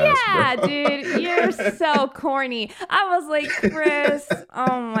gullible ass. Yeah, bro. Dude, you're so corny. I was like, Chris,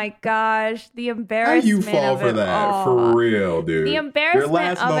 oh my gosh, the embarrassment. How you fall for that? All. For real, dude. The embarrassment. Your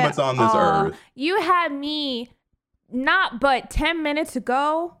last of moments it on this all. earth. You had me not but 10 minutes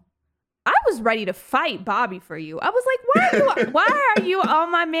ago. I was ready to fight Bobby for you. I was like, why are you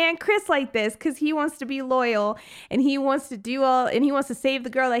on my man Chris like this? Because he wants to be loyal and he wants to save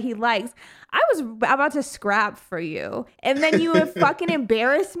the girl that he likes. I was about to scrap for you. And then you would fucking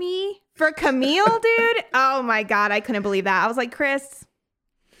embarrass me for Camille, dude. Oh my God, I couldn't believe that. I was like, Chris.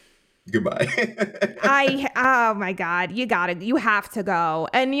 Goodbye. Oh my God, you have to go.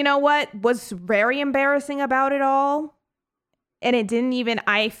 And you know what was very embarrassing about it all? And it didn't even,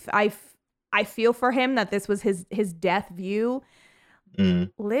 I feel for him that this was his death view.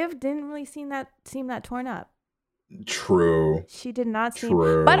 Liv didn't really seem that torn up. True. She did not seem.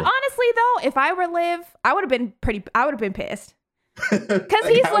 True. But honestly, though, if I were Liv, I would have been pissed. Because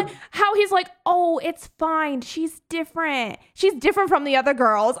he's like, oh, it's fine. She's different. She's different from the other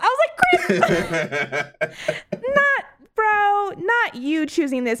girls. I was like, Chris, not you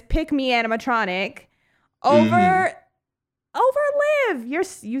choosing this pick me animatronic over Liv.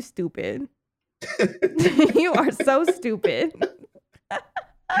 You stupid. You are so stupid.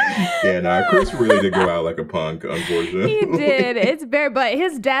 Yeah, no, Chris really did go out like a punk, unfortunately. He did. But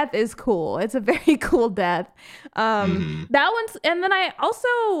his death is cool. It's a very cool death. That one's, and then I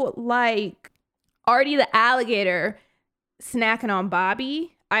also like Artie the alligator snacking on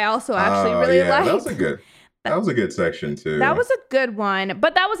Bobby. I also actually really liked. That was a good section too. That was a good one.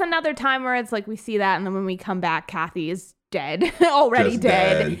 But that was another time where it's like we see that, and then when we come back, Kathy is dead. Already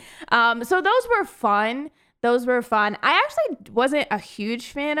dead. So those were fun. I actually wasn't a huge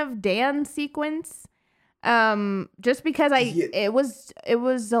fan of Dan's sequence. Just because it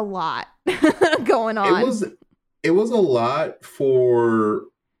was a lot going on. It was a lot for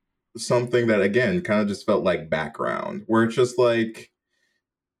something that, again, kind of just felt like background, where it's just like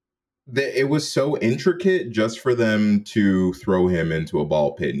it was so intricate just for them to throw him into a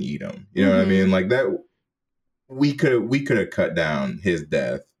ball pit and eat him. You know what I mean? Like that, we could have cut down his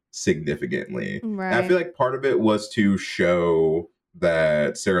death significantly. Right. And I feel like part of it was to show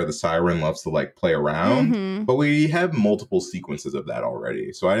that Sarah the Siren loves to like play around, but we have multiple sequences of that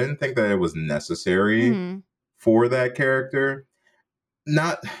already. So I didn't think that it was necessary for that character.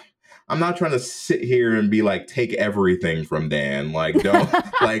 I'm not trying to sit here and be like, take everything from Dan. Like,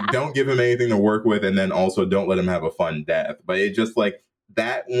 don't give him anything to work with, and then also don't let him have a fun death. But it just like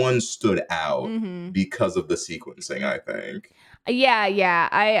that one stood out because of the sequencing, I think. Yeah.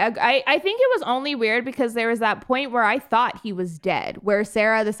 I think it was only weird because there was that point where I thought he was dead, where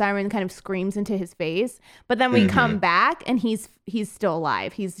Sarah the Siren kind of screams into his face, but then we come back and he's still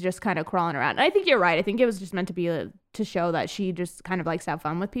alive. He's just kind of crawling around. And I think you're right. I think it was just meant to be to show that she just kind of likes to have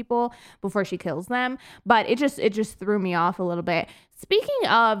fun with people before she kills them. But it just threw me off a little bit. Speaking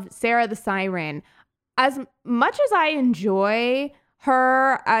of Sarah the Siren, as much as I enjoy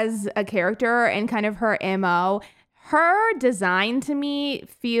her as a character and kind of her MO, her design to me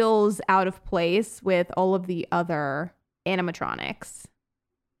feels out of place with all of the other animatronics.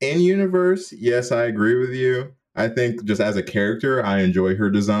 In universe, yes, I agree with you. I think just as a character, I enjoy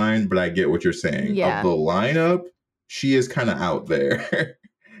her design, but I get what you're saying. Yeah. Of the lineup, she is kind of out there.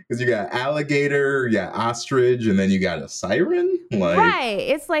 Because you got alligator, you got ostrich, and then you got a siren. Right.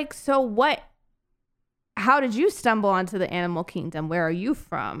 It's like, so what? How did you stumble onto the animal kingdom? Where are you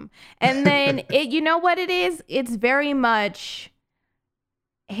from? And then you know what it is? It's very much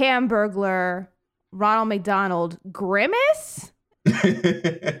Hamburglar, Ronald McDonald, Grimace,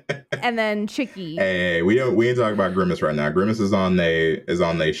 and then Chicky. Hey, we ain't talking about Grimace right now. Grimace is on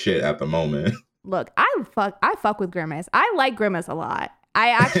they shit at the moment. Look, I fuck with Grimace. I like Grimace a lot. I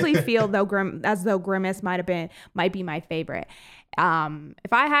actually feel as though Grimace might be my favorite.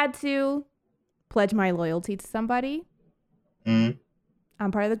 If I had to pledge my loyalty to somebody, I'm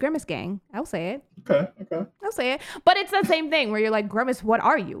part of the Grimace gang. I'll say it. Okay. I'll say it. But it's the same thing where you're like, Grimace, what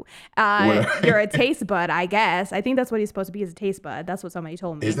are you? You're a taste bud, I guess. I think that's what he's supposed to be, is a taste bud. That's what somebody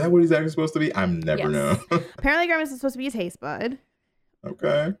told me. Is that what he's actually supposed to be? I've never known. Apparently Grimace is supposed to be a taste bud.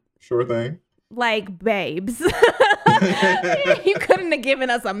 Okay. Sure thing. Like, babes. You couldn't have given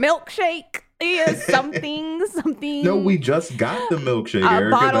us a milkshake. Yeah, something. No, we just got the milkshake, a Erika.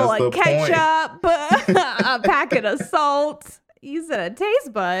 bottle That's of the ketchup, point. a packet of salt. You said a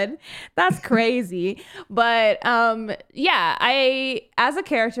taste bud. That's crazy. But yeah, as a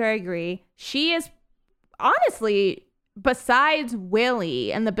character, I agree. She is honestly, besides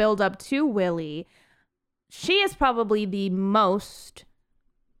Willy and the build up to Willy, she is probably the most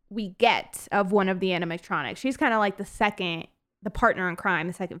we get of one of the animatronics. She's kind of like the partner in crime,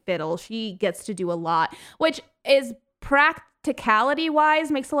 the second fiddle. She gets to do a lot, which is practicality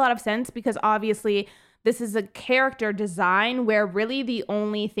wise makes a lot of sense, because obviously this is a character design where really the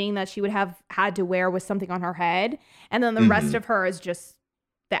only thing that she would have had to wear was something on her head. And then the rest of her is just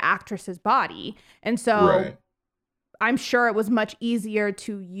the actress's body. And so I'm sure it was much easier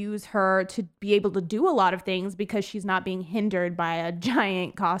to use her to be able to do a lot of things because she's not being hindered by a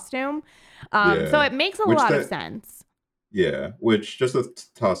giant costume. So it makes a lot of sense. Yeah, which just to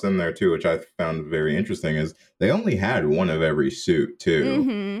toss in there too, which I found very interesting, is they only had one of every suit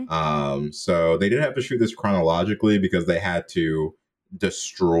too. So they did have to shoot this chronologically because they had to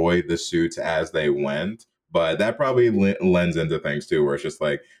destroy the suits as they went. But that probably lends into things too, where it's just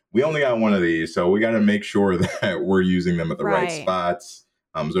like, we only got one of these, so we got to make sure that we're using them at the right spots.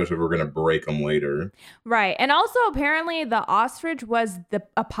 Especially if we're going to break them later. Right. And also, apparently, the ostrich was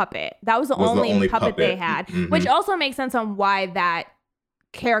a puppet. That was the only puppet they had, which also makes sense on why that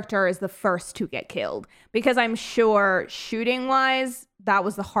character is the first to get killed. Because I'm sure, shooting-wise, that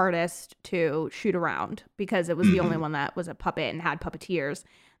was the hardest to shoot around, because it was the only one that was a puppet and had puppeteers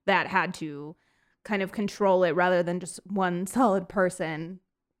that had to kind of control it rather than just one solid person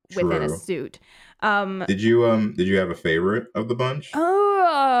within a suit. Did you have a favorite of the bunch? Oh,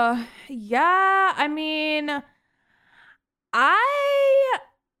 Yeah, I mean, I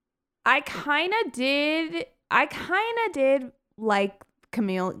kind of did like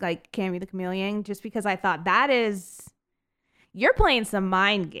Cammy the Chameleon, just because I thought you're playing some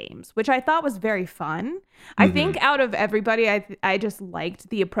mind games, which I thought was very fun. I think out of everybody, I just liked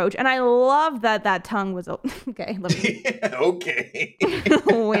the approach, and I love that tongue was okay. Let me okay.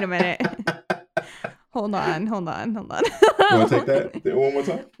 Wait a minute. Hold on. You want to take that one more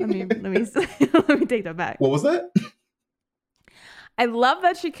time? Let me take that back. What was that? I love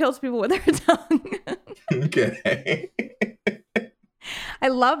that she kills people with her tongue. Okay. I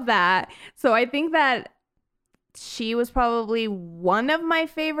love that. So I think that she was probably one of my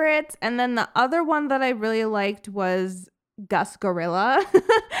favorites. And then the other one that I really liked was Gus Gorilla.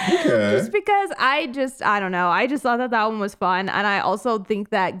 Okay. Just because I don't know. I just thought that one was fun. And I also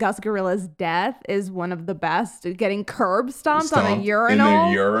think that Gus Gorilla's death is one of the best. Getting curb stomped on a urinal. In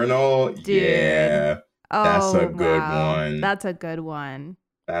the urinal? Dude. Yeah. That's a good one. That's a good one.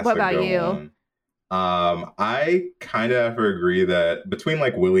 That's what about you? One. I kind of have to agree that between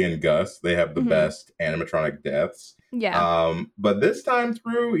like Willy and Gus, they have the best animatronic deaths. Yeah. But this time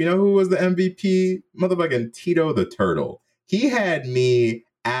through, you know who was the MVP? Motherfucking Tito the Turtle. He had me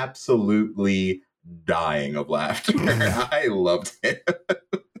absolutely dying of laughter. I loved him.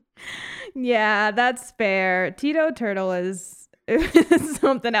 Yeah, that's fair. Tito Turtle is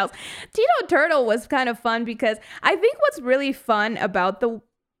something else. Tito Turtle was kind of fun because I think what's really fun about the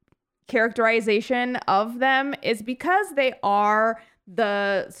characterization of them is because they are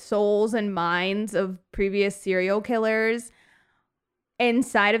the souls and minds of previous serial killers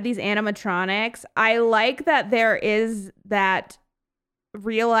inside of these animatronics. I like that there is that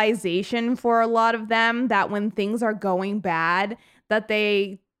realization for a lot of them that when things are going bad, that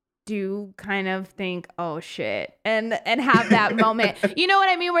they do kind of think, oh shit, and have that moment. You know what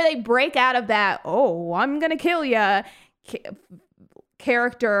I mean? Where they break out of that, oh, I'm gonna kill ya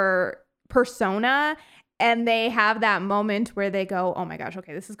character persona, and they have that moment where they go, oh my gosh,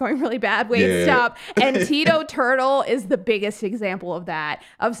 okay, this is going really bad. Wait, stop. And Tito Turtle is the biggest example of that,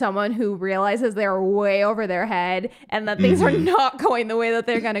 of someone who realizes they're way over their head and that things are not going the way that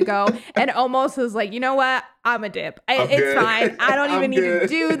they're going to go, and almost is like, you know what? I'm a dip. It's fine. I don't even need to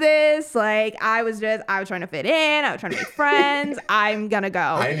do this. Like, I was trying to fit in. I was trying to make friends. I'm going to go.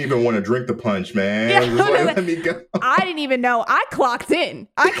 I didn't even want to drink the punch, man. Yeah, let me go. I didn't even know. I clocked in.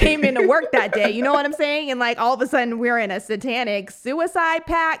 I came into work that day. You know what I'm saying? And like, all of a sudden we're in a satanic suicide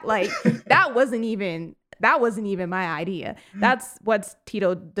pact. Like, that wasn't even my idea. That's what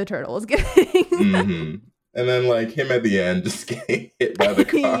Tito the Turtle is getting. And then, like, him at the end just getting hit by the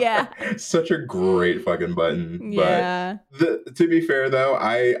car. Yeah. Such a great fucking button. Yeah. But to be fair, though,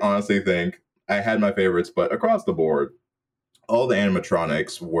 I honestly think I had my favorites, but across the board, all the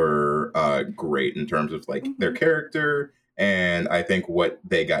animatronics were great in terms of, like, their character, and I think what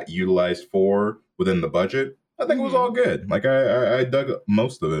they got utilized for within the budget, I think it was all good. Like, I dug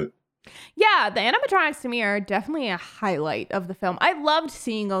most of it. Yeah, the animatronics to me are definitely a highlight of the film. I loved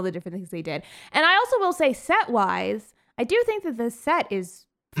seeing all the different things they did. And I also will say, set-wise, I do think that the set is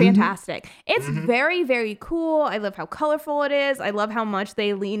fantastic. It's very, very cool. I love how colorful it is. I love how much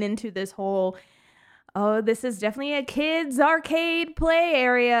they lean into this whole, oh, this is definitely a kids' arcade play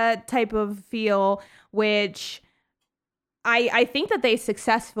area type of feel, which I think that they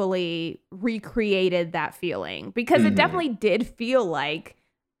successfully recreated that feeling, because it definitely did feel like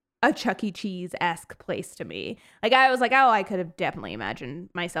a Chuck E. Cheese-esque place to me. Like, I was like, oh, I could have definitely imagined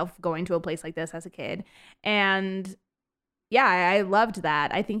myself going to a place like this as a kid. And yeah, I loved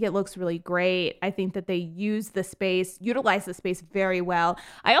that. I think it looks really great. I think that they utilize the space very well.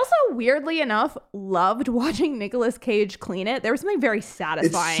 I also, weirdly enough, loved watching Nicolas Cage clean it. There was something very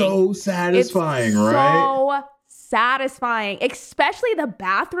satisfying. It's so satisfying, right? So satisfying, especially the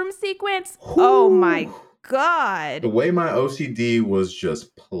bathroom sequence. Ooh. Oh my God. The way my OCD was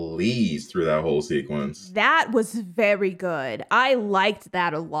just pleased through that whole sequence. That was very good. I liked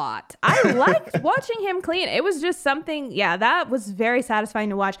that a lot. I liked watching him clean. It was just something, that was very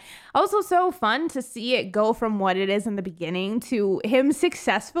satisfying to watch. Also so fun to see it go from what it is in the beginning to him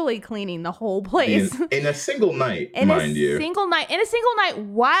successfully cleaning the whole place. In a single night, mind you. In a single night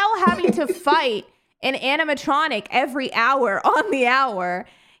while having to fight an animatronic every hour on the hour.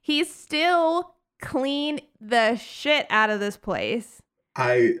 He's still clean the shit out of this place.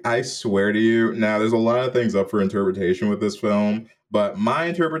 I swear to you, now there's a lot of things up for interpretation with this film, but my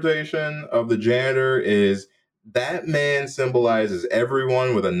interpretation of the janitor is that man symbolizes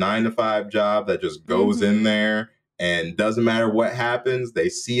everyone with a 9-to-5 job that just goes in there and doesn't matter what happens, they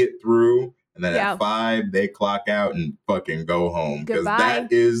see it through And then at 5, they clock out and fucking go home. Because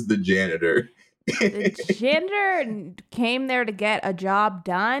that is the janitor. The janitor came there to get a job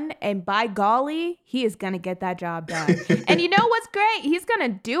done, and by golly, he is going to get that job done. And you know what's great? He's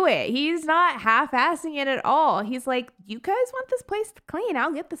going to do it. He's not half-assing it at all. He's like, you guys want this place clean?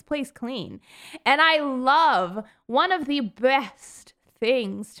 I'll get this place clean. And I love, one of the best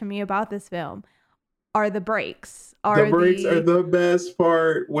things to me about this film are the breaks. The breaks are the best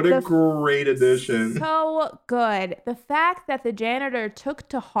part. What a great addition. So good. The fact that the janitor took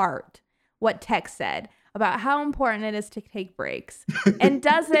to heart what Tex said about how important it is to take breaks and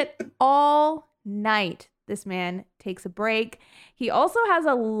does it all night. This man takes a break. He also has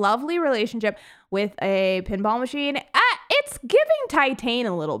a lovely relationship with a pinball machine. It's giving Titan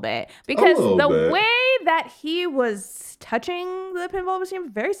a little bit because way that he was touching the pinball machine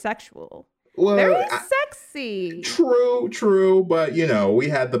was very sexual. Well, very sexy. True, but you know, we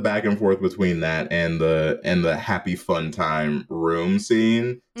had the back and forth between that and the happy fun time room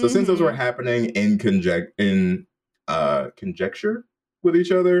scene. So since those were happening in conjecture with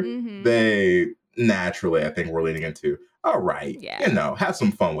each other, they naturally, I think, were leaning into, all right, you know, have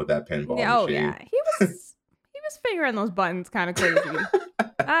some fun with that pinball machine. Oh yeah, he was fingering those buttons kind of crazy.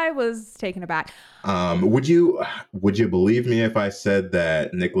 I was taken aback. Would you believe me if I said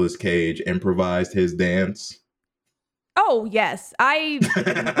that Nicolas Cage improvised his dance? Oh, yes.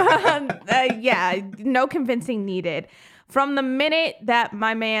 Yeah, no convincing needed. From the minute that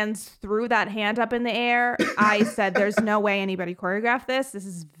my man threw that hand up in the air, I said, there's no way anybody choreographed this. This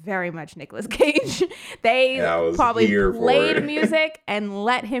is very much Nicolas Cage. They probably played music and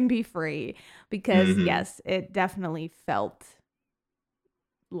let him be free. Because, yes, it definitely felt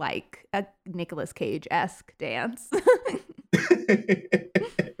like a Nicolas Cage-esque dance.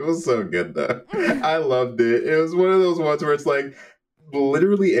 It was so good, though. I loved it. It was one of those ones where it's like,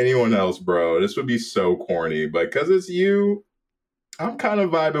 literally anyone else, bro, this would be so corny. But because it's you, I'm kind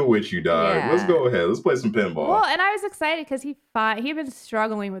of vibing with you, dog. Yeah. Let's go ahead. Let's play some pinball. Well, and I was excited because he'd been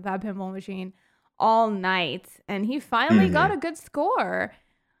struggling with that pinball machine all night. And he finally got a good score.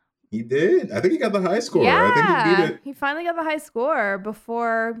 He did. I think he got the high score. Yeah, I think he beat it. He finally got the high score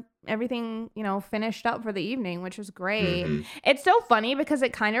before everything, finished up for the evening, which was great. It's so funny because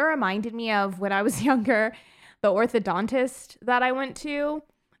it kind of reminded me of when I was younger, the orthodontist that I went to.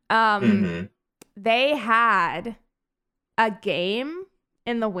 They had a game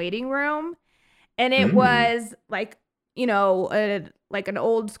in the waiting room, and it was like, like an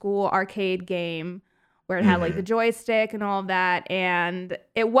old school arcade game where it had like the joystick and all of that. And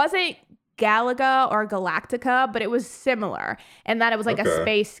it wasn't Galaga or Galactica, but it was similar. And that it was like a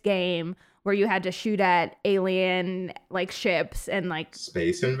space game where you had to shoot at alien like ships and like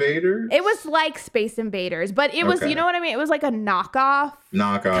Space Invaders. It was like Space Invaders, but it was, you know what I mean? It was like a knockoff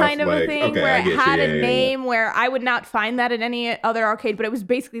kind of a thing where it had a name where I would not find that in any other arcade, but it was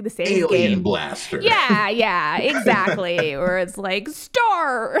basically the same Alien game. Blaster. Yeah, exactly. Or it's like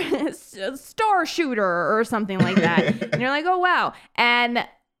Star Shooter or something like that. And you're like, oh wow. And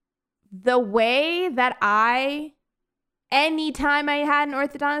the way that anytime I had an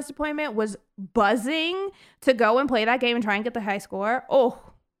orthodontist appointment was buzzing to go and play that game and try and get the high score. Oh,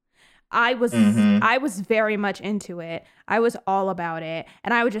 I was very much into it. I was all about it.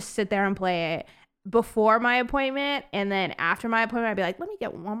 And I would just sit there and play it before my appointment. And then after my appointment, I'd be like, let me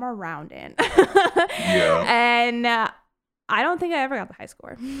get one more round in. And I don't think I ever got the high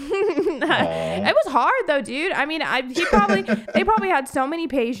score. It was hard though, dude. I mean, they probably had so many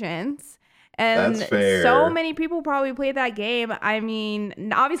patients. And that's fair. So many people probably played that game. I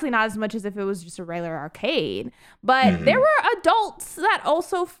mean, obviously not as much as if it was just a regular arcade, but there were adults that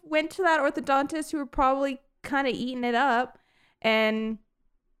also went to that orthodontist who were probably kind of eating it up. And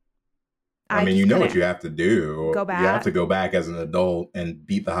I mean, you know what you have to do. Go back. You have to go back as an adult and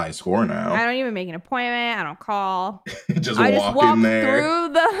beat the high score now. I don't even make an appointment. I don't call. I just walk in there. Through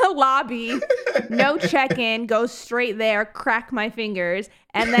the lobby, no check-in, go straight there, crack my fingers.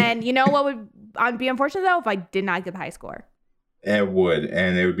 And then, you know what would be unfortunate, though? If I did not get the high score. It would.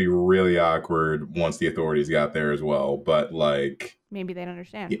 And it would be really awkward once the authorities got there as well. But, like... Maybe they'd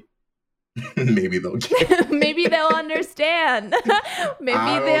understand. Yeah. Maybe they'll maybe they'll understand. Maybe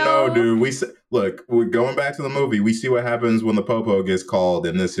I don't know, dude. Look, we're going back to the movie. We see what happens when the popo gets called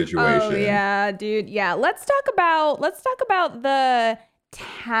in this situation. Oh yeah, dude. Yeah, let's talk about the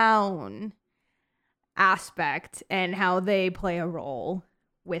town aspect and how they play a role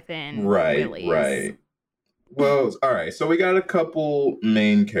within Willy's. Right. Well, all right. So we got a couple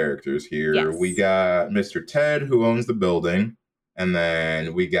main characters here. Yes. We got Mr. Ted, who owns the building. And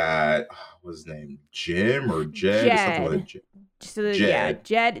then we got, what's his name? Jim or Jed? Jed. Something like So, Jed.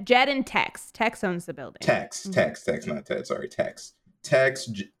 yeah, Jed and Tex. Tex owns the building. Tex, not Ted. Sorry, Tex. Tex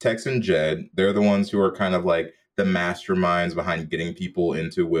and Jed, they're the ones who are kind of like the masterminds behind getting people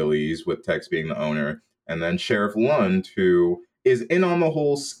into Willy's, with Tex being the owner. And then Sheriff Lund, who is in on the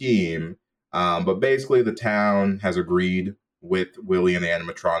whole scheme. But basically, the town has agreed with Willy and the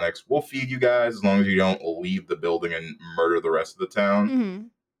animatronics. We'll feed you guys as long as you don't leave the building and murder the rest of the town. Mm-hmm.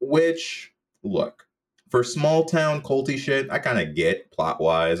 Which, look, for small town culty shit, I kind of get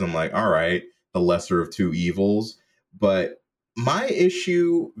plot-wise. I'm like, all right, the lesser of two evils. But my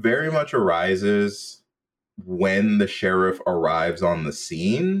issue very much arises when the sheriff arrives on the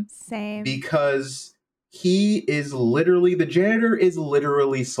scene. Same. Because the janitor is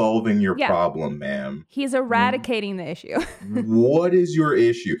literally solving your problem, ma'am. He's eradicating the issue. What is your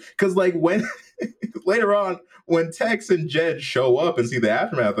issue? Because like when later on, when Tex and Jed show up and see the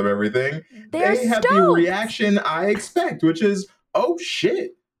aftermath of everything, they have the reaction I expect, which is, oh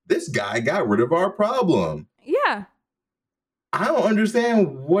shit, this guy got rid of our problem. Yeah. I don't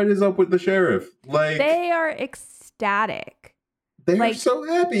understand what is up with the sheriff. Like, they are ecstatic. They are so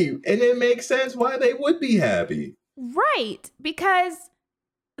happy. And it makes sense why they would be happy. Right. Because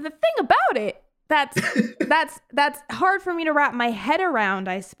the thing about it that's hard for me to wrap my head around,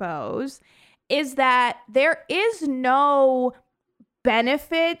 I suppose, is that there is no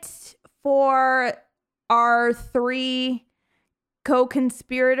benefit for our three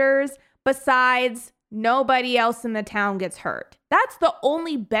co-conspirators besides nobody else in the town gets hurt. That's the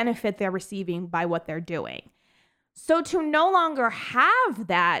only benefit they're receiving by what they're doing. So to no longer have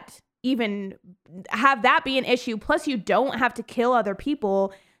that be an issue, plus you don't have to kill other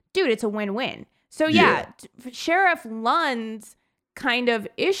people, dude, it's a win-win. So yeah. Sheriff Lund's kind of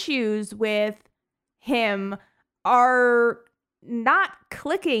issues with him are not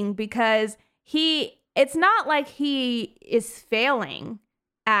clicking because it's not like he is failing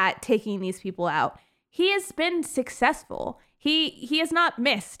at taking these people out. He has been successful. He has not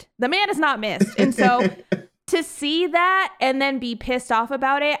missed. The man has not missed. And so to see that and then be pissed off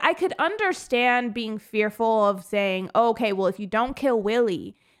about it, I could understand being fearful of saying, okay, well, if you don't kill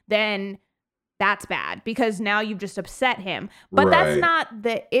Willy, then that's bad because now you've just upset him. But that's not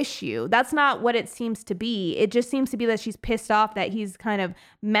the issue. That's not what it seems to be. It just seems to be that she's pissed off that he's kind of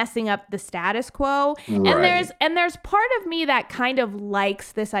messing up the status quo. Right. And there's part of me that kind of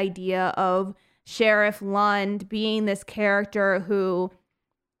likes this idea of Sheriff Lund being this character who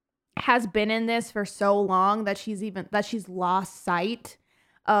has been in this for so long that she's lost sight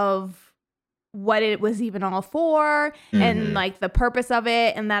of what it was even all for and like the purpose of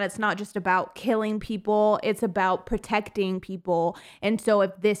it, and that it's not just about killing people, it's about protecting people. And so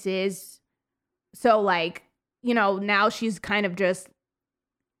if this is like, you know, now she's kind of just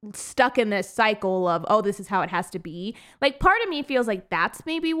stuck in this cycle of, oh, this is how it has to be. Like, part of me feels like that's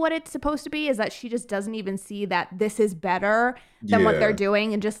maybe what it's supposed to be, is that she just doesn't even see that this is better than what they're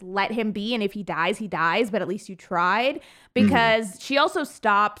doing and just let him be. And if he dies, he dies, but at least you tried. Because she also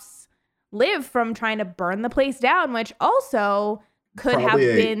stops Liv from trying to burn the place down, which also could probably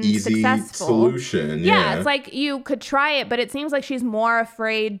have been easy successful solution. Yeah, it's like you could try it, but it seems like she's more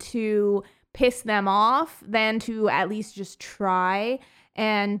afraid to piss them off than to at least just try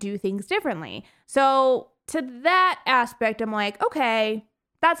and do things differently. So to that aspect, I'm like, okay,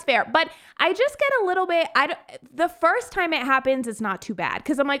 that's fair. But I just get a little bit, the first time it happens, it's not too bad.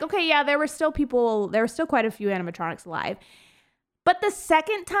 Because I'm like, okay, yeah, there were still quite a few animatronics alive. But the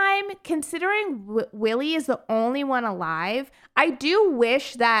second time, considering Willy is the only one alive, I do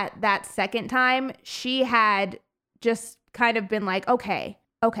wish that second time she had just kind of been like, okay,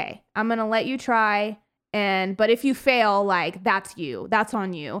 I'm going to let you try. But if you fail, like, that's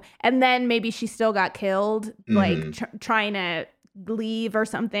on you. And then maybe she still got killed, like trying to leave or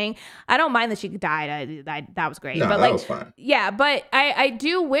something. I don't mind that she died. That was great. No, but that was fine. Yeah, but I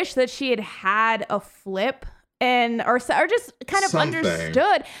do wish that she had a flip or just kind of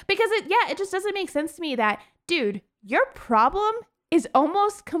understood, because it just doesn't make sense to me that, dude, your problem is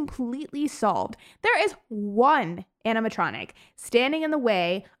almost completely solved. There is one animatronic standing in the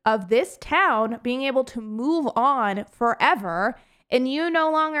way of this town being able to move on forever, and you no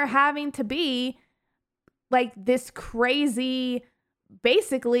longer having to be like this crazy,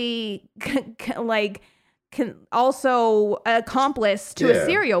 basically can also accomplice to a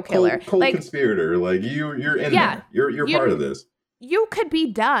serial killer, conspirator. Like you're in there. You're part of this. You could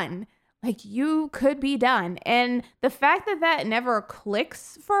be done. Like, you could be done. And the fact that never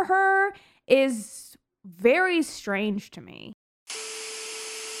clicks for her is very strange to me.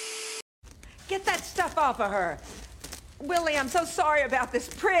 Get that stuff off of her. Willy, I'm so sorry about this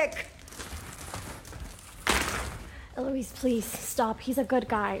prick. Eloise, please, stop. He's a good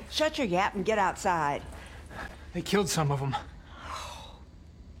guy. Shut your yap and get outside. They killed some of them. Oh,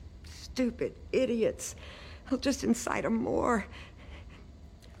 stupid idiots. He'll just incite them more.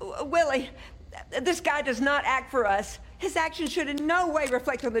 Willie, this guy does not act for us. His actions should in no way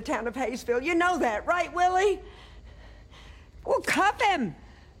reflect on the town of Hayesville. You know that, right, Willie? Well, cuff him.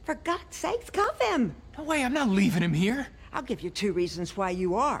 For God's sakes, cuff him. No way, I'm not leaving him here. I'll give you 2 reasons why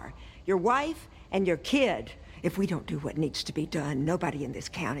you are. Your wife and your kid. If we don't do what needs to be done, nobody in this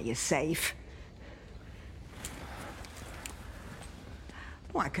county is safe.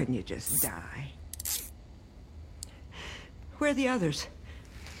 Why couldn't you just die? Where are the others?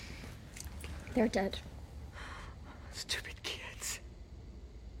 They're dead. Stupid kids.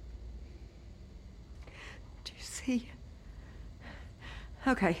 Do you see?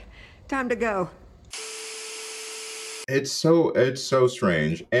 Okay, time to go. It's so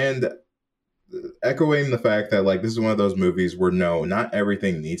strange. And echoing the fact that like this is one of those movies where no, not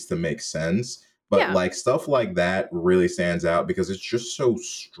everything needs to make sense. But like stuff like that really stands out because it's just so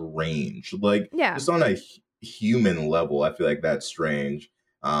strange. Like just on a human level, I feel like that's strange.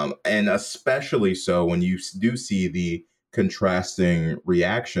 And especially so when you do see the contrasting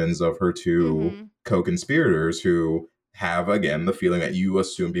reactions of her 2 co-conspirators who have, again, the feeling that you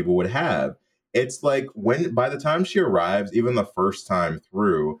assume people would have. It's like by the time she arrives, even the first time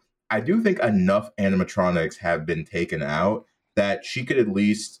through, I do think enough animatronics have been taken out that she could at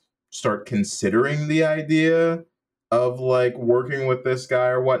least start considering the idea of like working with this guy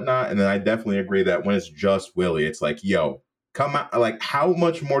or whatnot. And then I definitely agree that when it's just Willy, it's like, yo, come out. Like, how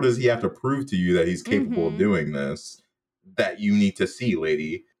much more does he have to prove to you that he's capable of doing this that you need to see,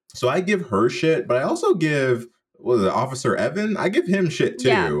 lady? So I give her shit, but I also give, Officer Evan? I give him shit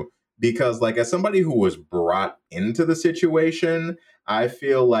too. Because like as somebody who was brought into the situation, I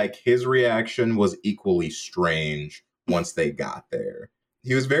feel like his reaction was equally strange once they got there.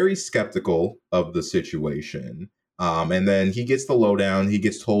 He was very skeptical of the situation. And then he gets the lowdown. He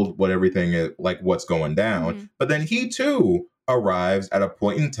gets told what everything is, like what's going down. But then he too arrives at a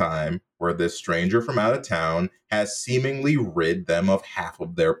point in time where this stranger from out of town has seemingly rid them of half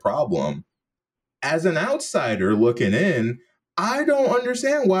of their problem. As an outsider looking in, I don't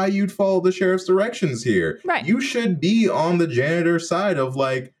understand why you'd follow the sheriff's directions here. Right. You should be on the janitor's side of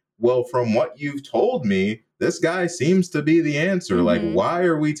like, well, from what you've told me, this guy seems to be the answer. Like, why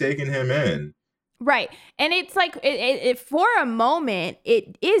are we taking him in? Right. And it's like, it for a moment,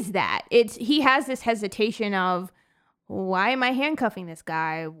 it is that. He has this hesitation of, why am I handcuffing this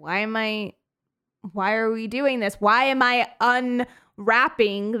guy? Why are we doing this? Why am I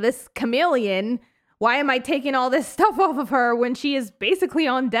unwrapping this chameleon? Why am I taking all this stuff off of her when she is basically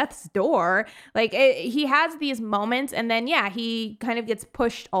on death's door? Like, he has these moments, and then, he kind of gets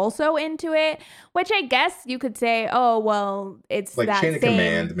pushed also into it, which I guess you could say, oh, well, it's like that chain of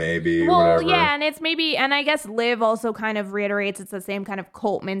command, maybe, well, whatever. Yeah, and it's maybe, and I guess Liv also kind of reiterates it's the same kind of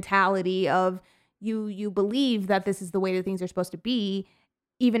cult mentality of you believe that this is the way that things are supposed to be,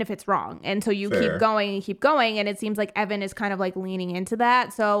 even if it's wrong. And so you keep going, and it seems like Evan is kind of like leaning into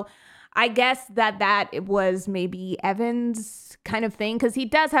that. So I guess that it was maybe Evan's kind of thing, because he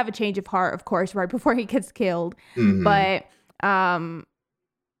does have a change of heart, of course, right before he gets killed. But and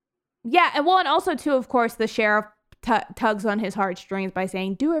also too, of course, the sheriff tugs on his heartstrings by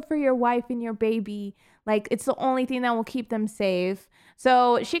saying, "Do it for your wife and your baby. Like, it's the only thing that will keep them safe."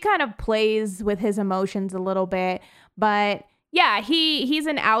 So she kind of plays with his emotions a little bit, but he's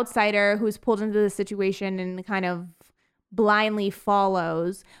an outsider who's pulled into the situation and kind of blindly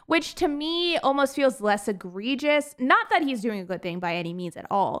follows, which to me almost feels less egregious. Not that he's doing a good thing by any means at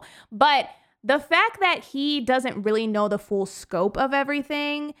all, but the fact that he doesn't really know the full scope of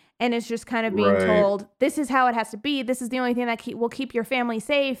everything and is just kind of being told, this is how it has to be, this is the only thing that will keep your family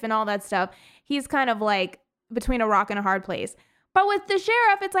safe and all that stuff. He's kind of like between a rock and a hard place. But with the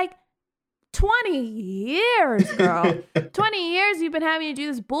sheriff, it's like, 20 years, girl. 20 years you've been having to do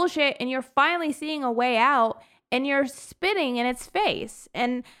this bullshit, and you're finally seeing a way out, and you're spitting in its face.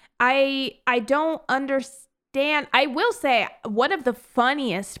 And I don't understand. I will say one of the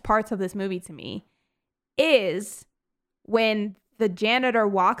funniest parts of this movie to me is when the janitor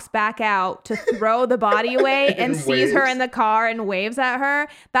walks back out to throw the body away and sees her in the car and waves at her.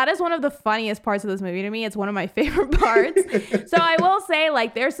 That is one of the funniest parts of this movie to me. It's one of my favorite parts. So I will say,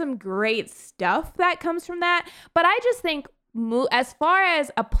 like, there's some great stuff that comes from that. But I just think as far as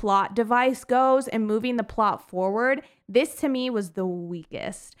a plot device goes and moving the plot forward, this to me was the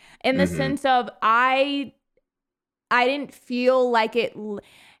weakest in the sense of I didn't feel like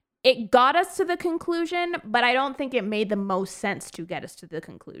it got us to the conclusion, but I don't think it made the most sense to get us to the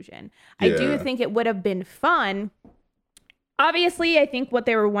conclusion. Yeah. I do think it would have been fun Obviously, I think what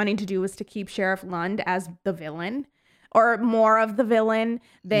they were wanting to do was to keep Sheriff Lund as the villain, or more of the villain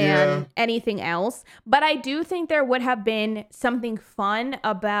than anything else. But I do think there would have been something fun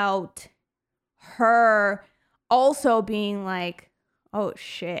about her also being like, oh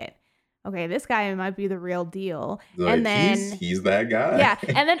shit, okay, this guy might be the real deal. Like, and then he's that guy. Yeah.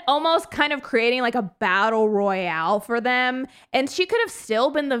 And then almost kind of creating like a battle royale for them. And she could have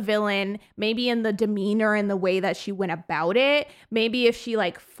still been the villain, maybe in the demeanor and the way that she went about it. Maybe if she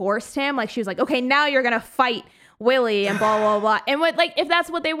like forced him, like she was like, okay, now you're going to fight Willy and blah, blah, blah. And what, like, if that's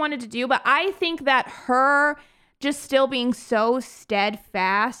what they wanted to do. But I think that her just still being so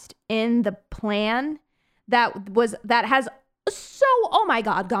steadfast in the plan that has so, oh my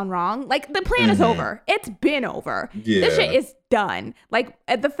God, gone wrong. Like, the plan is over. It's been over. Yeah. This shit is done. Like,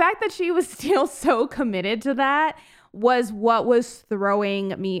 the fact that she was still so committed to that was what was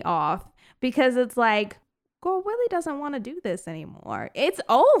throwing me off, because it's like, girl, Willy doesn't want to do this anymore. It's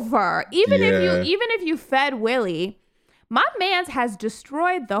over. Even if you fed Willy, my man's has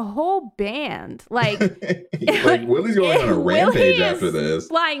destroyed the whole band. Like, like Willy's going on a rampage after this.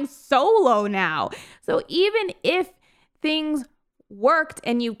 Flying solo now. So even if things worked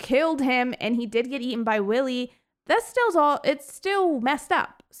and you killed him and he did get eaten by Willy, it's still messed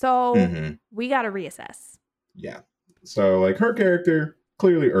up. So we got to reassess. Yeah. So like her character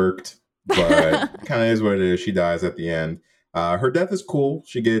clearly irked, but kind of is what it is. She dies at the end. Her death is cool.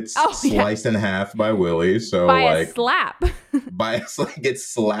 She gets sliced in half by Willy. So by like a slap. Gets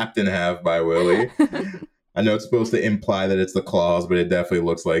slapped in half by Willy. I know it's supposed to imply that it's the claws, but it definitely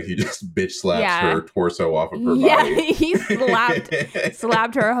looks like he just bitch slaps her torso off of her body. Yeah, he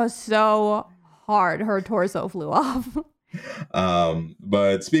slapped her so hard, her torso flew off.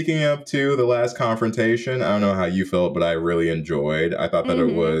 But speaking up to the last confrontation, I don't know how you felt, but I really enjoyed. I thought that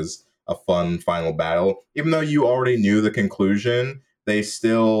it was a fun final battle. Even though you already knew the conclusion, they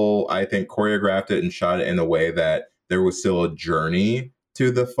still, I think, choreographed it and shot it in a way that there was still a journey to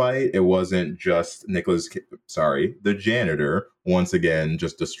the fight. It wasn't just the janitor, once again,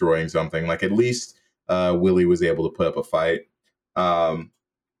 just destroying something. Like, at least Willy was able to put up a fight. I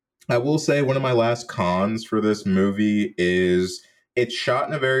will say one of my last cons for this movie is it's shot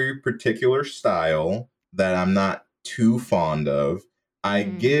in a very particular style that I'm not too fond of. I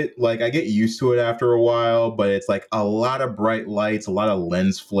get used to it after a while, but it's like a lot of bright lights, a lot of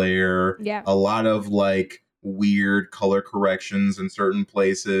lens flare, a lot of like weird color corrections in certain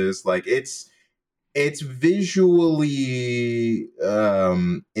places. Like it's visually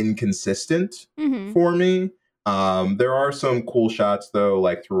inconsistent for me. There are some cool shots though,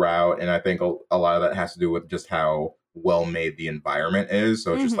 like throughout, and I think a lot of that has to do with just how well made the environment is.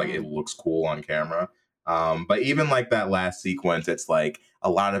 So it's just like it looks cool on camera. But even like that last sequence, it's like a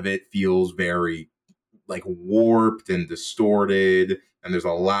lot of it feels very like warped and distorted, and there's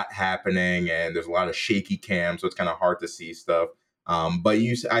a lot happening, and there's a lot of shaky cam, so it's kind of hard to see stuff. But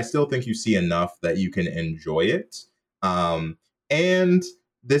I still think you see enough that you can enjoy it. And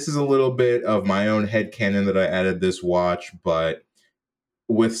this is a little bit of my own headcanon that I added this watch, but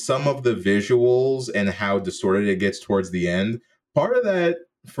with some of the visuals and how distorted it gets towards the end, part of that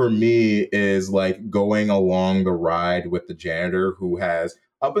for me is like going along the ride with the janitor, who has,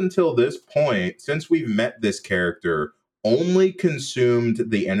 up until this point, since we've met this character, only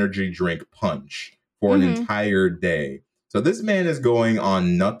consumed the energy drink Punch for an entire day. So this man is going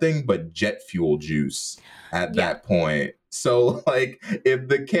on nothing but jet fuel juice at that point. So like, if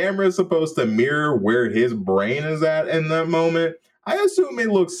the camera is supposed to mirror where his brain is at in that moment, I assume it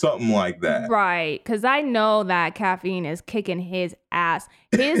looks something like that. Right, because I know that caffeine is kicking his ass.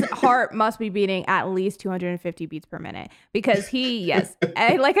 His heart must be beating at least 250 beats per minute, because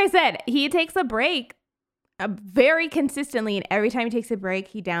like I said, he takes a break very consistently, and every time he takes a break,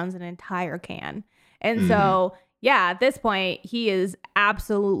 he downs an entire can. And so, at this point, he is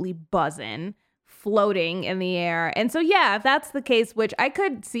absolutely buzzing, floating in the air. And so, if that's the case, which I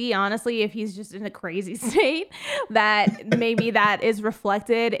could see, honestly, if he's just in a crazy state, that maybe that is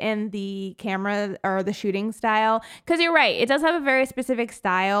reflected in the camera or the shooting style. Because you're right, it does have a very specific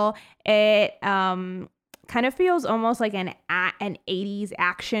style. It kind of feels almost like an 80s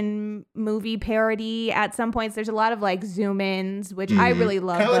action movie parody at some points. There's a lot of like zoom ins, which I really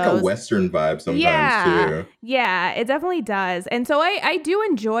love. Kind of like a Western vibe sometimes too. Yeah, it definitely does. And so I do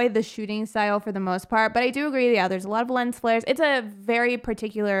enjoy the shooting style for the most part, but I do agree, there's a lot of lens flares. It's a very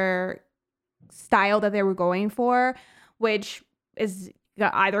particular style that they were going for, which is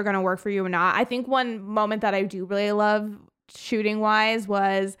either going to work for you or not. I think one moment that I do really love shooting wise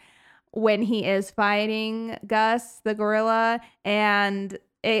was when he is fighting Gus, the gorilla, and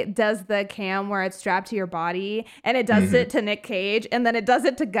it does the cam where it's strapped to your body, and it does it to Nick Cage, and then it does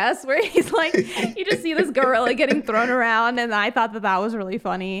it to Gus, where he's like, you just see this gorilla getting thrown around, and I thought that was really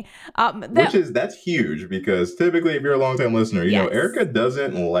funny. That's huge, because typically, if you're a longtime listener, you know Erika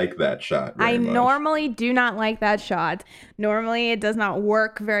doesn't like that shot very much. Normally do not like that shot. Normally, it does not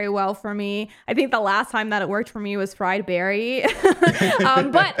work very well for me. I think the last time that it worked for me was Fried Berry.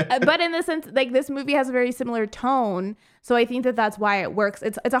 But in the sense, like, this movie has a very similar tone, so I think that that's why it works.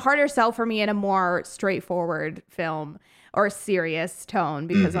 It's a harder sell for me in a more straightforward film or serious tone,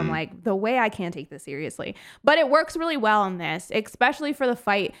 because I'm like, the way I can't take this seriously. But it works really well in this, especially for the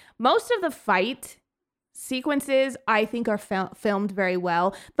fight. Most of the fight sequences I think are filmed very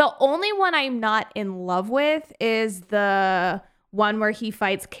well. The only one I'm not in love with is the one where he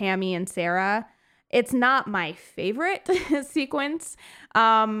fights Cammy and Sarah. It's not my favorite sequence,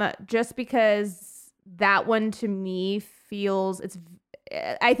 just because that one to me feels,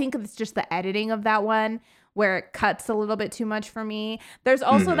 I think it's just the editing of that one where it cuts a little bit too much for me. There's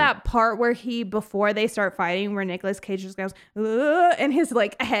also that part where before they start fighting, where Nicolas Cage just goes, ugh, and his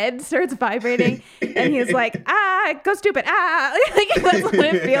like head starts vibrating, and he's like, go stupid, like, that's what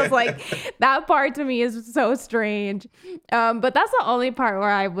it feels like. That part to me is so strange. But that's the only part where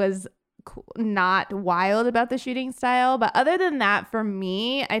I was not wild about the shooting style. But other than that, for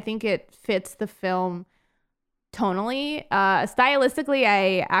me, I think it fits the film tonally. Stylistically,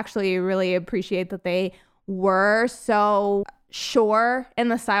 I actually really appreciate that they were so sure in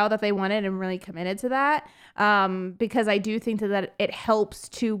the style that they wanted and really committed to that, because I do think that it helps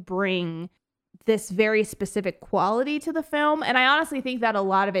to bring this very specific quality to the film, and I honestly think that a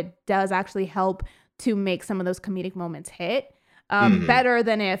lot of it does actually help to make some of those comedic moments hit better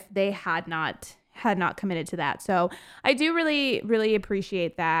than if they had not committed to that. So I do really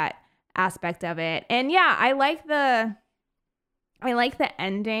appreciate that aspect of it. And yeah, I like the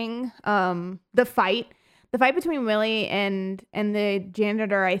ending, the fight between Willy and the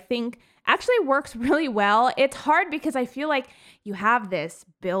janitor, I think actually works really well. It's hard because I feel like you have this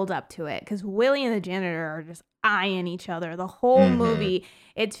build up to it, because Willy and the janitor are just eyeing each other the whole movie.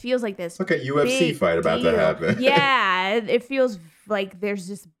 It feels like this. It's like a UFC fight about to happen. Yeah, it feels like there's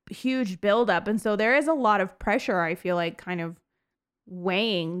this huge build up, and so there is a lot of pressure, I feel like, kind of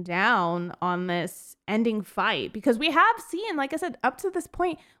weighing down on this ending fight, because we have seen, like I said, up to this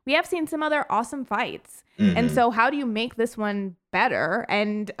point, we have seen some other awesome fights. And so how do you make this one better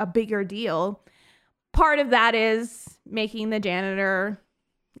and a bigger deal? Part of that is making the janitor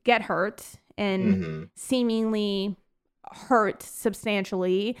get hurt and seemingly hurt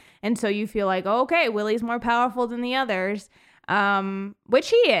substantially. And so you feel like, oh, okay, Willy's more powerful than the others. Which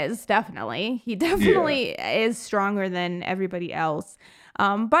he is, definitely. He definitely is stronger than everybody else.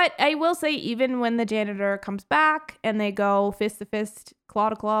 But I will say, even when the janitor comes back and they go fist to fist, claw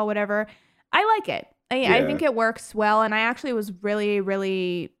to claw, whatever, I like it. I think it works well. And I actually was really,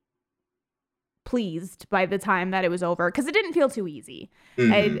 really pleased by the time that it was over, because it didn't feel too easy.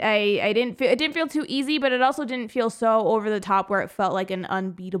 It didn't feel too easy, but it also didn't feel so over the top where it felt like an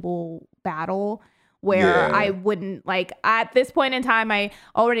unbeatable battle, where I wouldn't, like, at this point in time, I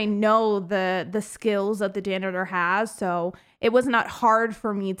already know the skills that the janitor has, so it was not hard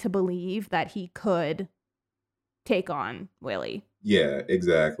for me to believe that he could take on Willy. Yeah,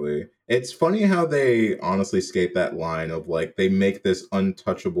 exactly. It's funny how they honestly skate that line of, like, they make this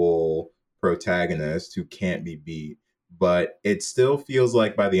untouchable protagonist who can't be beat, but it still feels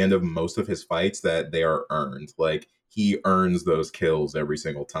like by the end of most of his fights that they are earned. Like, he earns those kills every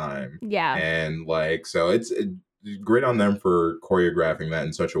single time. Yeah. And, like, so it's great on them for choreographing that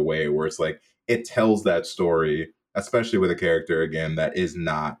in such a way where it's like, it tells that story, especially with a character, again, that is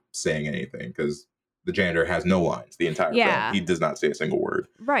not saying anything, because the janitor has no lines the entire film. He does not say a single word.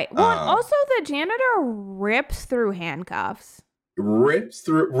 Right. Well, also the janitor rips through handcuffs. Rips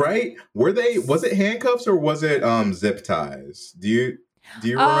through, right? Was it handcuffs or was it zip ties? Do you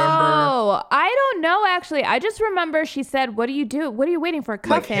remember? Oh, I don't know, actually. I just remember she said, what do you do? What are you waiting for?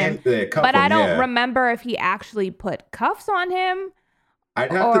 Cuff him. But I don't remember if he actually put cuffs on him.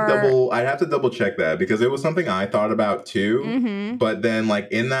 I'd have to double check that, because it was something I thought about too. But then,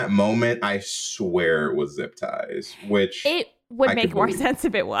 like, in that moment, I swear it was zip ties, which it would make more sense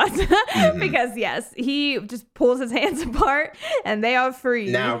if it was. Because yes, he just pulls his hands apart and they are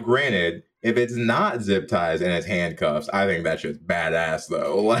free. Now, granted, if it's not zip ties and it's handcuffs, I think that's just badass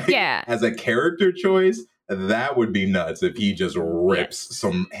though. Like, as a character choice, that would be nuts if he just rips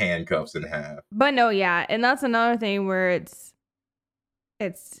some handcuffs in half. But no, and that's another thing where it's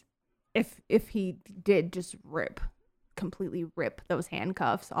if he did just rip completely rip those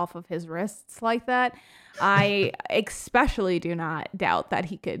handcuffs off of his wrists like that. I especially do not doubt that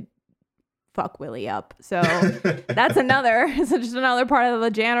he could fuck Willy up. So that's just another part of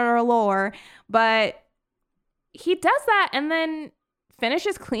the janitor lore. But he does that and then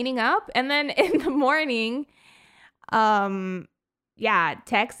finishes cleaning up. And then in the morning, Tex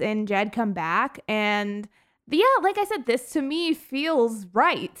and Jed come back. And like I said, this to me feels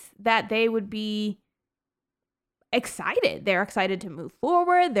right that they would be excited. They're excited to move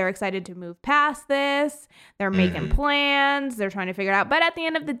forward. They're excited to move past this. They're making plans. They're trying to figure it out. But at the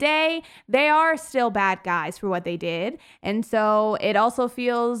end of the day, they are still bad guys for what they did. And so it also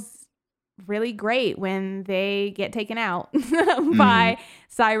feels really great when they get taken out by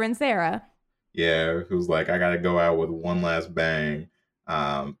Siren Sarah. Yeah, who's like, I gotta go out with one last bang.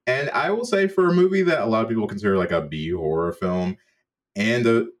 And I will say, for a movie that a lot of people consider like a B horror film,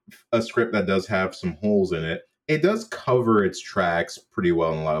 and a script that does have some holes in it, it does cover its tracks pretty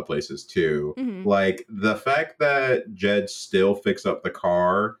well in a lot of places too. Like the fact that Jed still fixed up the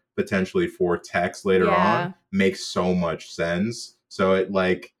car potentially for Tex later on makes so much sense. So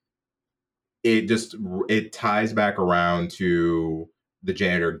it ties back around to the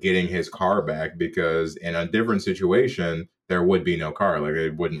janitor getting his car back, because in a different situation there would be no car, like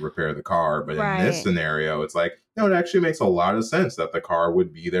it wouldn't repair the car. But in this scenario, it's like, no, it actually makes a lot of sense that the car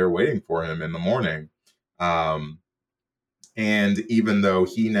would be there waiting for him in the morning. And even though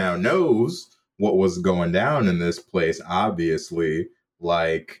he now knows what was going down in this place, obviously,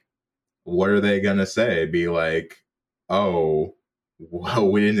 like, what are they gonna say? Be like, oh,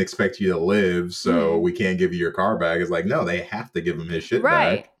 well, we didn't expect you to live, so we can't give you your car back. It's like, no, they have to give him his shit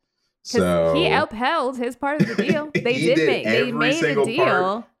back. So he upheld his part of the deal. They made a deal.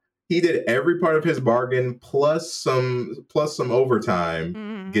 Part. He did every part of his bargain plus some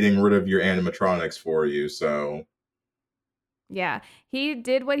overtime, getting rid of your animatronics for you. So yeah, he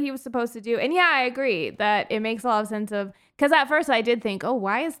did what he was supposed to do. And yeah, I agree that it makes a lot of sense because at first I did think, oh,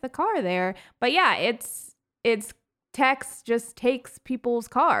 why is the car there? But yeah, it's Tex just takes people's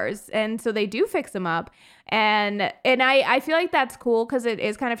cars, and so they do fix them up. And I feel like that's cool because it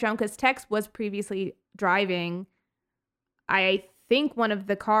is kind of shown, because Tex was previously driving, I think, one of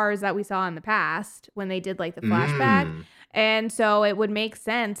the cars that we saw in the past when they did like the flashback. And so it would make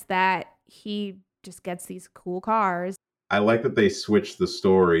sense that he just gets these cool cars. I like that they switch the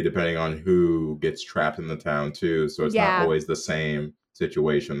story depending on who gets trapped in the town too, so it's not always the same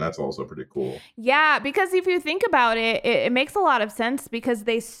situation. That's also pretty cool. Yeah, because if you think about it, it makes a lot of sense, because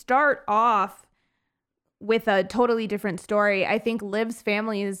they start off with a totally different story. I think Liv's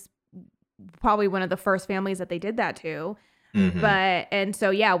family is probably one of the first families that they did that to. And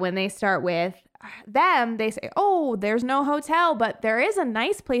so when they start with them, they say, oh, there's no hotel, but there is a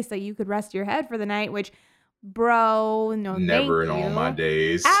nice place that you could rest your head for the night, which, bro, no, never in all my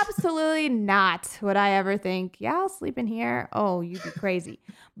days. Absolutely not would I ever think, yeah, I'll sleep in here. Oh, you'd be crazy.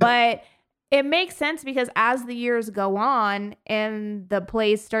 But it makes sense, because as the years go on and the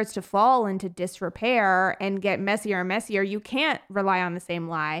place starts to fall into disrepair and get messier and messier, you can't rely on the same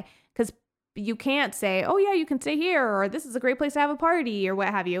lie, because you can't say, oh yeah, you can stay here, or this is a great place to have a party, or what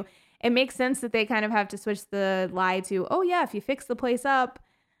have you. It makes sense that they kind of have to switch the lie to, oh yeah, if you fix the place up,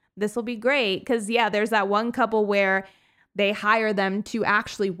 this will be great. Because there's that one couple where they hire them to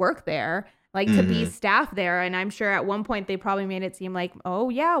actually work there, like to be staff there. And I'm sure at one point they probably made it seem like, oh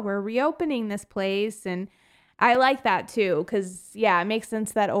yeah, we're reopening this place. And I like that too, because it makes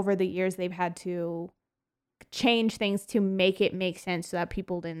sense that over the years they've had to change things to make it make sense, so that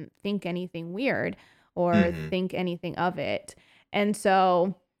people didn't think anything weird or think anything of it. And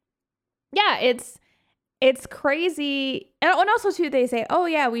so it's crazy. And also too, they say, oh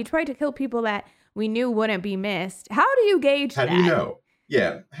yeah, we tried to kill people that we knew wouldn't be missed. How do you gauge that? How do you know?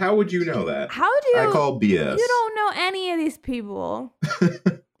 Yeah, how would you know that? I call BS. You don't know any of these people.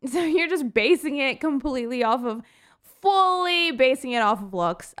 So you're just basing it completely off of, fully basing it off of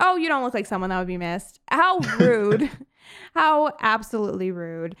looks. Oh, you don't look like someone that would be missed. How rude. How absolutely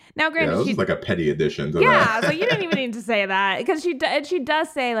rude. Now, granted, she's like a petty addition to that. So you didn't even need to say that, because she does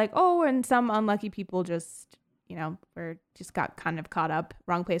say like, oh, and some unlucky people just, just got kind of caught up,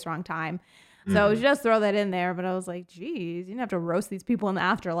 wrong place, wrong time. So just throw that in there. But I was like, geez, you didn't have to roast these people in the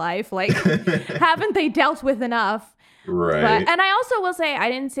afterlife. Like, haven't they dealt with enough? Right. And I also will say, I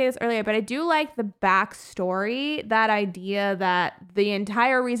didn't say this earlier, but I do like the backstory, that idea that the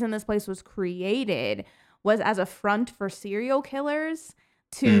entire reason this place was created was as a front for serial killers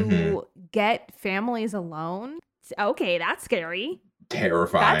to get families alone. Okay, that's scary.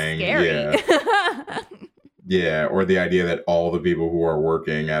 Terrifying. That's scary. Yeah, or the idea that all the people who are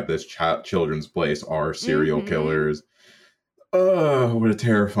working at this children's place are serial killers. Oh, what a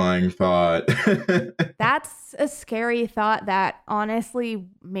terrifying thought. That's a scary thought that honestly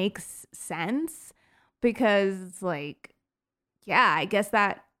makes sense because, like, yeah, I guess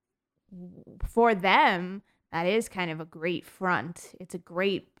that for them, that is kind of a great front. It's a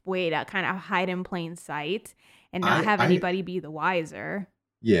great way to kind of hide in plain sight and not have anybody be the wiser.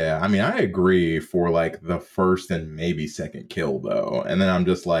 Yeah, I mean, I agree for like the first and maybe second kill though. And then I'm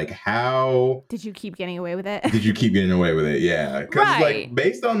just like, how did you keep getting away with it? Did you keep getting away with it? Yeah. Because like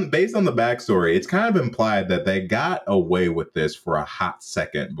based on the backstory, it's kind of implied that they got away with this for a hot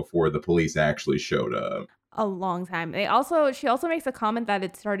second before the police actually showed up. A long time. She also makes a comment that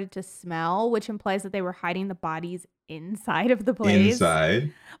it started to smell, which implies that they were hiding the bodies inside of the place.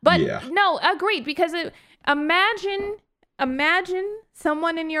 Inside. But no, agreed, because imagine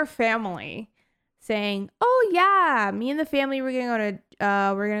someone in your family saying, "Oh yeah, me and the family we're gonna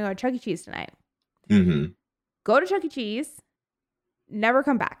go to Chuck E. Cheese tonight." Mm-hmm. Go to Chuck E. Cheese, never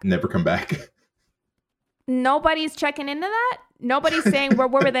come back. Never come back. Nobody's checking into that. Nobody's saying where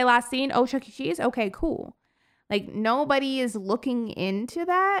were they last seen? Oh, Chuck E. Cheese. Okay, cool. Like nobody is looking into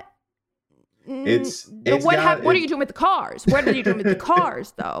that. What are you doing with the cars? What are you doing with the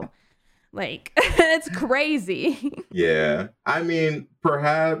cars though? Like, it's crazy. Yeah. I mean,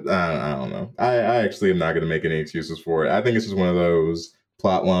 perhaps, I don't know. I actually am not going to make any excuses for it. I think it's just one of those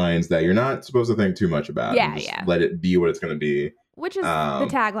plot lines that you're not supposed to think too much about. Yeah, Let it be what it's going to be. Which is the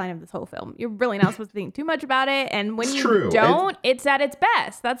tagline of this whole film. You're really not supposed to think too much about it. And when you don't, it's at its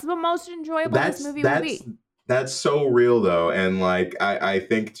best. That's the most enjoyable this movie will be. That's so real, though. And, like, I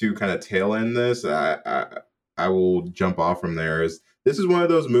think to kind of tail end this, I will jump off from there, is this is one of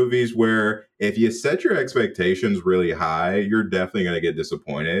those movies where if you set your expectations really high, you're definitely going to get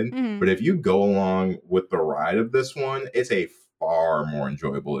disappointed. Mm-hmm. But if you go along with the ride of this one, it's a far more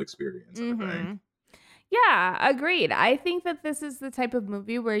enjoyable experience, I think. Yeah, agreed. I think that this is the type of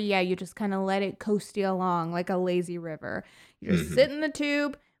movie where, you just kind of let it coast you along like a lazy river. You just sit in the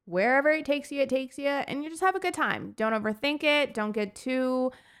tube, wherever it takes you, and you just have a good time. Don't overthink it. Don't get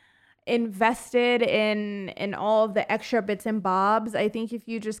too invested in all of the extra bits and bobs. I think if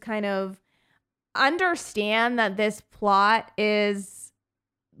you just kind of understand that this plot is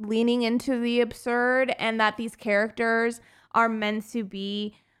leaning into the absurd and that these characters are meant to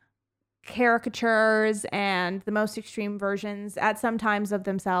be caricatures and the most extreme versions at some times of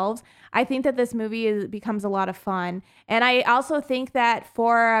themselves, I think that this movie becomes a lot of fun. And I also think that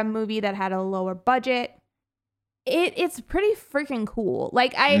for a movie that had a lower budget, it's pretty freaking cool.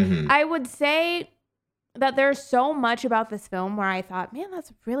 Like I would say that there's so much about this film where I thought, man,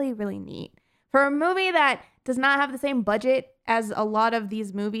 that's really, really neat. For a movie that does not have the same budget as a lot of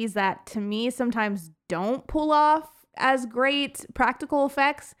these movies that to me sometimes don't pull off as great practical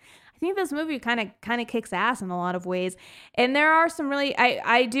effects, I think this movie kind of kicks ass in a lot of ways. And there are some really,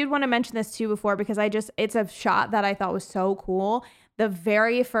 I did want to mention this too before because it's a shot that I thought was so cool. The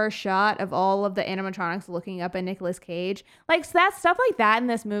very first shot of all of the animatronics looking up at Nicolas Cage. Like that stuff like that in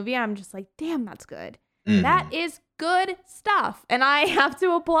this movie, I'm just like, damn, that's good. Mm-hmm. That is good stuff. And I have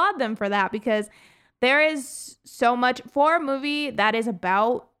to applaud them for that because there is so much for a movie that is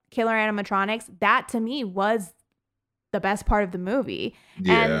about killer animatronics. That to me was the best part of the movie.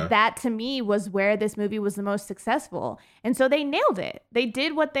 Yeah. And that to me was where this movie was the most successful. And so they nailed it. They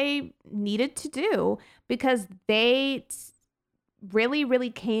did what they needed to do because they really,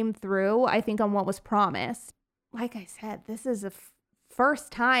 really came through, I think, on what was promised. Like I said, this is a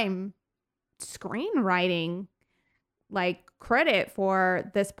first time screenwriting credit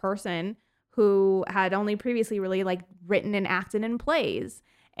for this person who had only previously really written and acted in plays.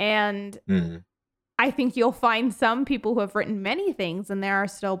 And I think you'll find some people who have written many things and there are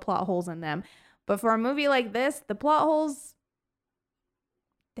still plot holes in them. But for a movie like this, the plot holes,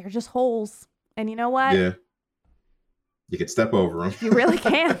 they're just holes. And you know what? Yeah. You can step over them. You really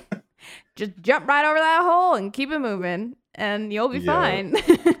can. Just jump right over that hole and keep it moving and you'll be fine.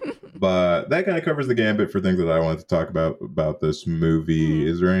 But that kind of covers the gambit for things that I wanted to talk about this movie.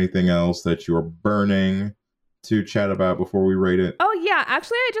 Is there anything else that you're burning to chat about before we rate it? Oh, yeah.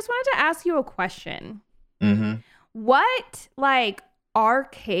 Actually, I just wanted to ask you a question. Mm-hmm. What,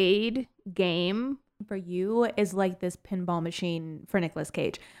 arcade game for you is this pinball machine for Nicolas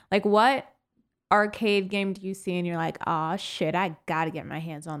Cage? What arcade game do you see and you're like, oh, shit, I got to get my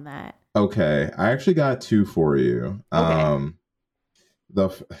hands on that? Okay. I actually got two for you. Okay.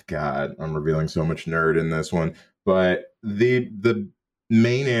 God, I'm revealing so much nerd in this one. But the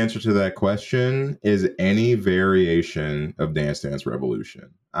main answer to that question is any variation of Dance Dance Revolution.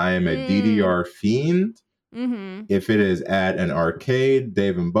 I am a DDR fiend. Mm-hmm. If it is at an arcade,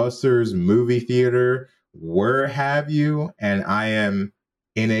 Dave & Buster's, movie theater, where have you, and I am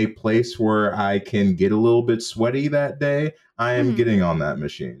in a place where I can get a little bit sweaty that day, I am getting on that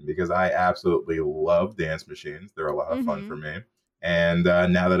machine because I absolutely love dance machines. They're a lot of fun for me. And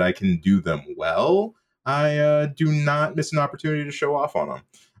now that I can do them well, I do not miss an opportunity to show off on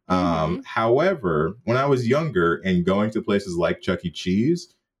them. However, when I was younger and going to places like Chuck E.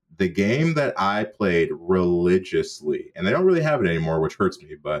 Cheese, the game that I played religiously, and they don't really have it anymore, which hurts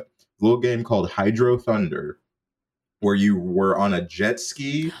me, but a little game called Hydro Thunder, where you were on a jet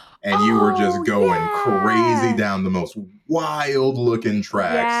ski and you were just going crazy down the most wild looking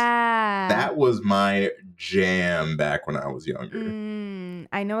tracks. Yeah. That was my jam back when I was younger.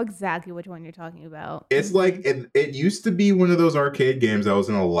 I know exactly which one you're talking about. It's like, it used to be one of those arcade games that was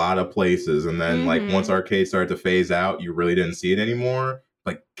in a lot of places. And then like once arcades started to phase out, you really didn't see it anymore.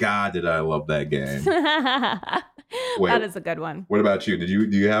 But God, did I love that game. Wait, that is a good one. What about you?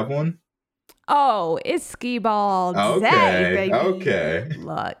 Do you have one? Oh, it's skee ball day, baby. Okay.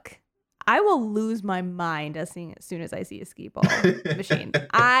 Look, I will lose my mind as soon as I see a skee ball machine.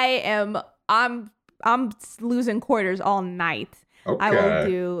 I'm losing quarters all night. Okay. I will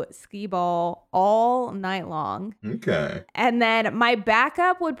do skee ball all night long. Okay. And then my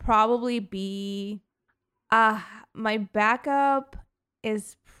backup would probably be, my backup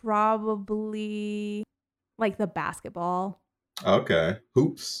is probably like the basketball. Okay.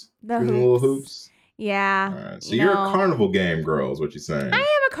 Hoops. The little hoops. Yeah. All right. So you're a carnival game girl is what you're saying. I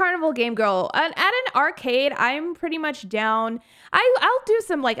am a carnival game girl. At an arcade, I'm pretty much down. I'll do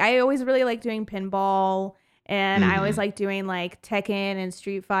some, like, I always really like doing pinball. And I always like doing like Tekken and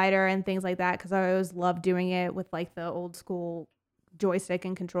Street Fighter and things like that because I always love doing it with like the old school joystick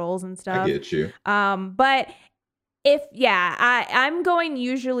and controls and stuff. I get you. But I'm going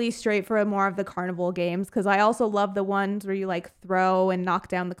usually straight for more of the carnival games because I also love the ones where you like throw and knock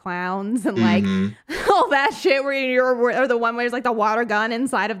down the clowns and like all that shit or the one where there's like the water gun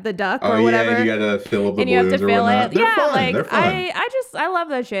inside of the duck or whatever. Yeah, you gotta fill up the and you have to fill it. They're fun. Like They're fun. I love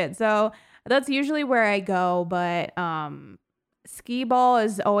that shit. So that's usually where I go. But skee ball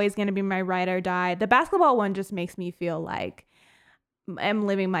is always going to be my ride or die. The basketball one just makes me feel like I'm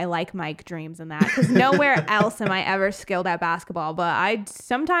living my like Mike dreams in that because nowhere else am I ever skilled at basketball. But I'd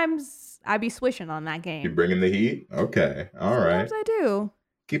be swishing on that game. You bringing the heat? Okay, all right. Sometimes I do.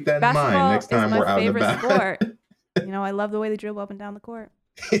 Keep that in mind next time we're out and about. Basketball is my favorite sport. You know, I love the way they dribble up and down the court.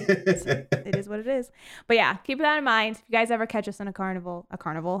 It is what it is. But yeah, keep that in mind. If you guys ever catch us in an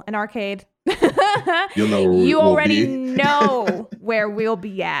arcade, you'll know where you already know where we'll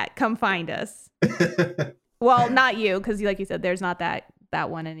be at. Come find us. Well, not you, because like you said, there's not that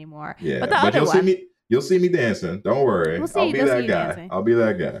one anymore. Yeah, but the other one. You'll see me dancing. Don't worry. I'll be that guy. Dancing. I'll be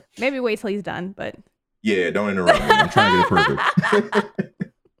that guy. Maybe wait till he's done, but yeah, don't interrupt me. I'm trying to get it perfect.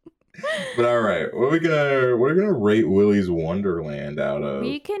 But all right, what are we gonna rate Willy's Wonderland out of?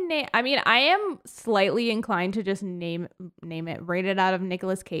 We can name. I mean, I am slightly inclined to just name it, rate it out of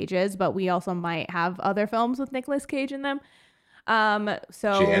Nicolas Cage's, but we also might have other films with Nicolas Cage in them.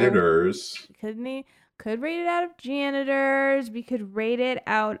 So Janitors. Could rate it out of Janitors. We could rate it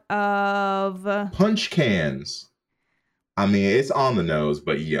out of Punch Cans. I mean, it's on the nose,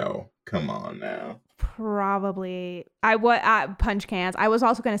 but yo, come on now. Probably Punch Cans. I was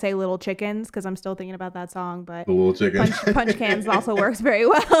also going to say Little Chickens because I'm still thinking about that song, but the Little Chickens. Punch Cans also works very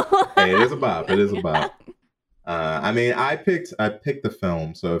well. Hey, it is a bop. I mean, I picked the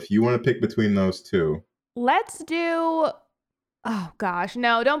film, so if you want to pick between those two, let's do. Oh gosh,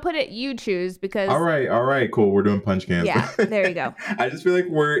 no! Don't put it. You choose because. All right, cool. We're doing Punch Cans. Yeah, there you go. I just feel like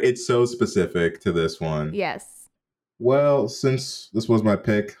it's so specific to this one. Yes. Well, since this was my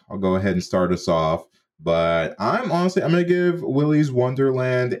pick, I'll go ahead and start us off. But I'm going to give Willy's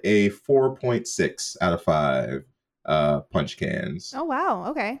Wonderland a 4.6 out of 5 Punch Cans. Oh, wow.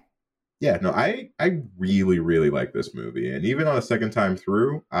 Okay. Yeah, no, I really, really like this movie. And even on a second time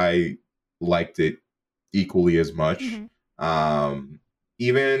through, I liked it equally as much.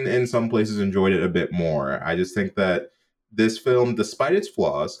 Even in some places enjoyed it a bit more. I just think that this film, despite its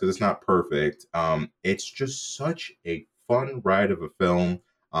flaws, because it's not perfect, it's just such a fun ride of a film.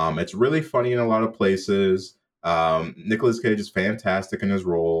 It's really funny in a lot of places. Nicolas Cage is fantastic in his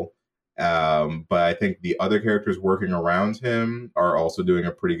role. But I think the other characters working around him are also doing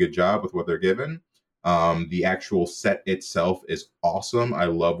a pretty good job with what they're given. The actual set itself is awesome. I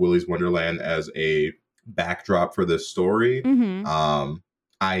love Willy's Wonderland as a backdrop for this story.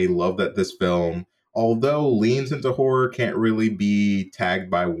 I love that this film, although leans into horror, can't really be tagged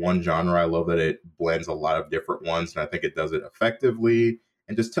by one genre. I love that it blends a lot of different ones, and I think it does it effectively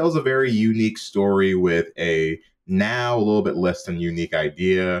and just tells a very unique story with a now a little bit less than unique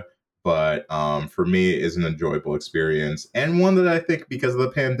idea. but for me, it is an enjoyable experience, and one that I think, because of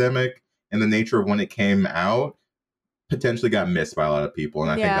the pandemic and the nature of when it came out, potentially got missed by a lot of people,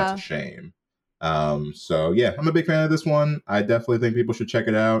 and I think that's a shame. So yeah, I'm a big fan of this one. I definitely think people should check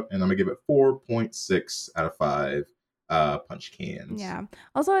it out, and I'm gonna give it 4.6 out of 5 punch cans. Yeah.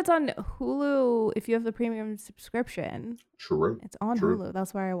 Also, it's on Hulu if you have the premium subscription. True. It's on Hulu.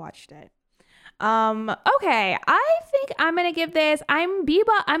 That's where I watched it. Okay, I think I'm gonna give this. I'm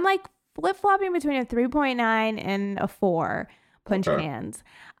like flip-flopping between a 3.9 and a 4 punch cans.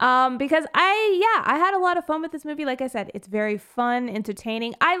 Because I had a lot of fun with this movie. Like I said, it's very fun,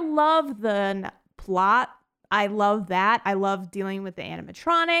 entertaining. I love the plot. I love that. I love dealing with the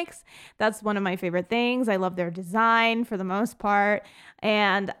animatronics. That's one of my favorite things. I love their design for the most part.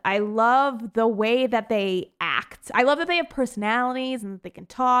 And I love the way that they act. I love that they have personalities and that they can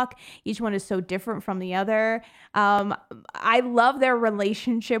talk. Each one is so different from the other. I love their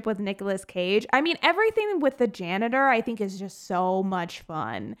relationship with Nicolas Cage. I mean, everything with the janitor, I think, is just so much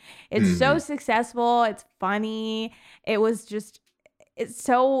fun. It's so successful. It's funny. It's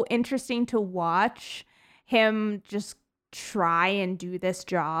so interesting to watch him just try and do this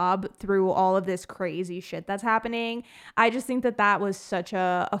job through all of this crazy shit that's happening. I just think that was such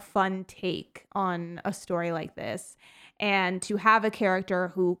a fun take on a story like this. And to have a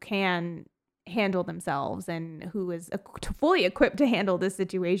character who can handle themselves and who is fully equipped to handle this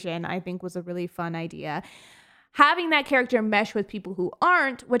situation, I think was a really fun idea. Having that character mesh with people who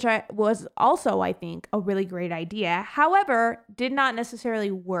aren't, which was also, I think, a really great idea. However, did not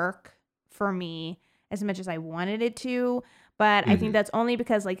necessarily work for me as much as I wanted it to. But I think that's only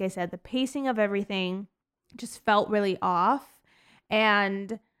because, like I said, the pacing of everything just felt really off.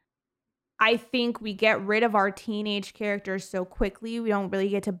 And I think we get rid of our teenage characters so quickly. We don't really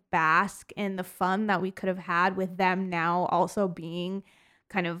get to bask in the fun that we could have had with them now also being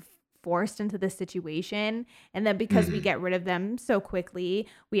kind of forced into this situation. And then because we get rid of them so quickly,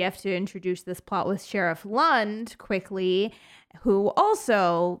 we have to introduce this plot with Sheriff Lund quickly, who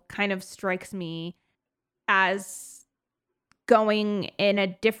also kind of strikes me as going in a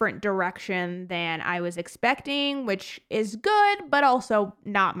different direction than I was expecting, which is good, but also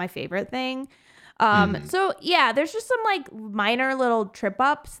not my favorite thing. So yeah, there's just some like minor little trip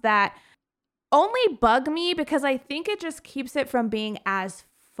ups that only bug me because I think it just keeps it from being as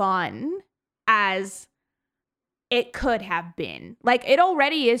fun as it could have been. Like, it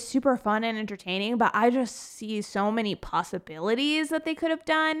already is super fun and entertaining, but I just see so many possibilities that they could have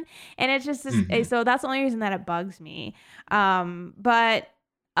done. And it's just, so that's the only reason that it bugs me. But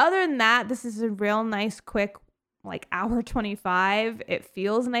other than that, this is a real nice, quick, like hour 25. It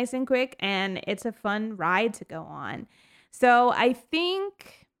feels nice and quick, and it's a fun ride to go on. So I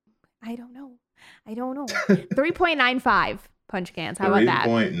think, I don't know. 3.95. punch cans. How about that?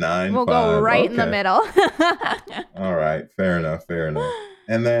 3.95. We'll go right in the middle. All right. Fair enough.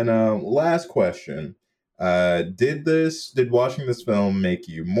 And then last question. Did watching this film make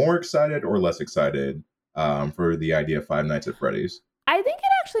you more excited or less excited for the idea of Five Nights at Freddy's? I think it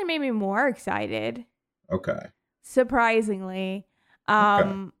actually made me more excited. Okay. Surprisingly.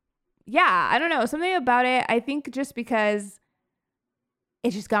 Yeah, I don't know. Something about it, I think just because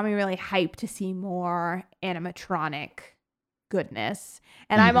it just got me really hyped to see more animatronic goodness.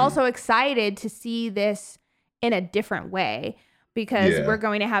 And I'm also excited to see this in a different way because we're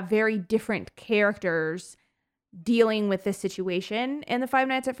going to have very different characters dealing with this situation in the Five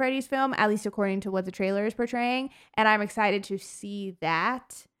Nights at Freddy's film, at least according to what the trailer is portraying. And I'm excited to see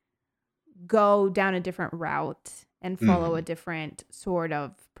that go down a different route and follow a different sort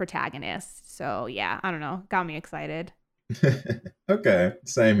of protagonist. So yeah, I don't know. Got me excited. Okay.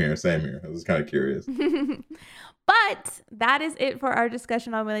 Same here. I was kind of curious. But that is it for our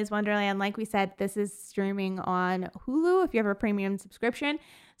discussion on Willy's Wonderland. Like we said, this is streaming on Hulu if you have a premium subscription.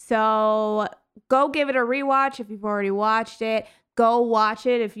 So go give it a rewatch if you've already watched it. Go watch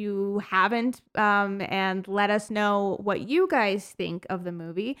it if you haven't, and let us know what you guys think of the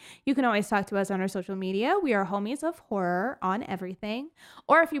movie. You can always talk to us on our social media. We are Homies of Horror on everything.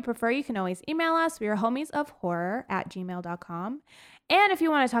 Or if you prefer, you can always email us. We are homiesofhorror@gmail.com. And if you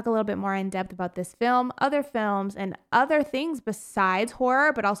want to talk a little bit more in depth about this film, other films, and other things besides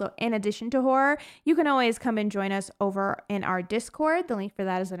horror, but also in addition to horror, you can always come and join us over in our Discord. The link for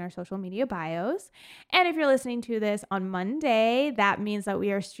that is in our social media bios. And if you're listening to this on Monday, that means that we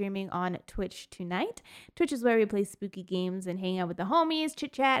are streaming on Twitch tonight. Twitch is where we play spooky games and hang out with the homies,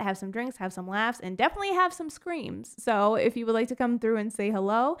 chit chat, have some drinks, have some laughs, and definitely have some screams. So if you would like to come through and say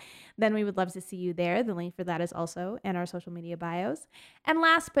hello, then we would love to see you there. The link for that is also in our social media bios. And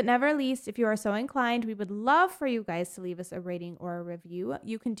last but never least, if you are so inclined, we would love for you guys to leave us a rating or a review.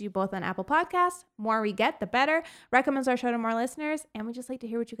 You can do both on Apple Podcasts. More we get, the better. Recommends our show to more listeners. And we just like to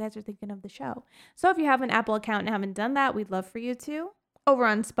hear what you guys are thinking of the show. So if you have an Apple account and haven't done that, we'd love for you to. Over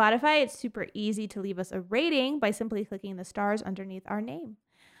on Spotify, it's super easy to leave us a rating by simply clicking the stars underneath our name.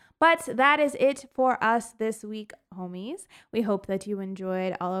 But that is it for us this week, homies. We hope that you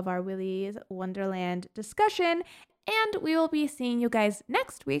enjoyed all of our Willy's Wonderland discussion. And we will be seeing you guys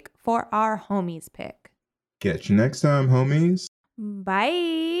next week for our homies pick. Catch you next time, homies.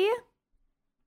 Bye.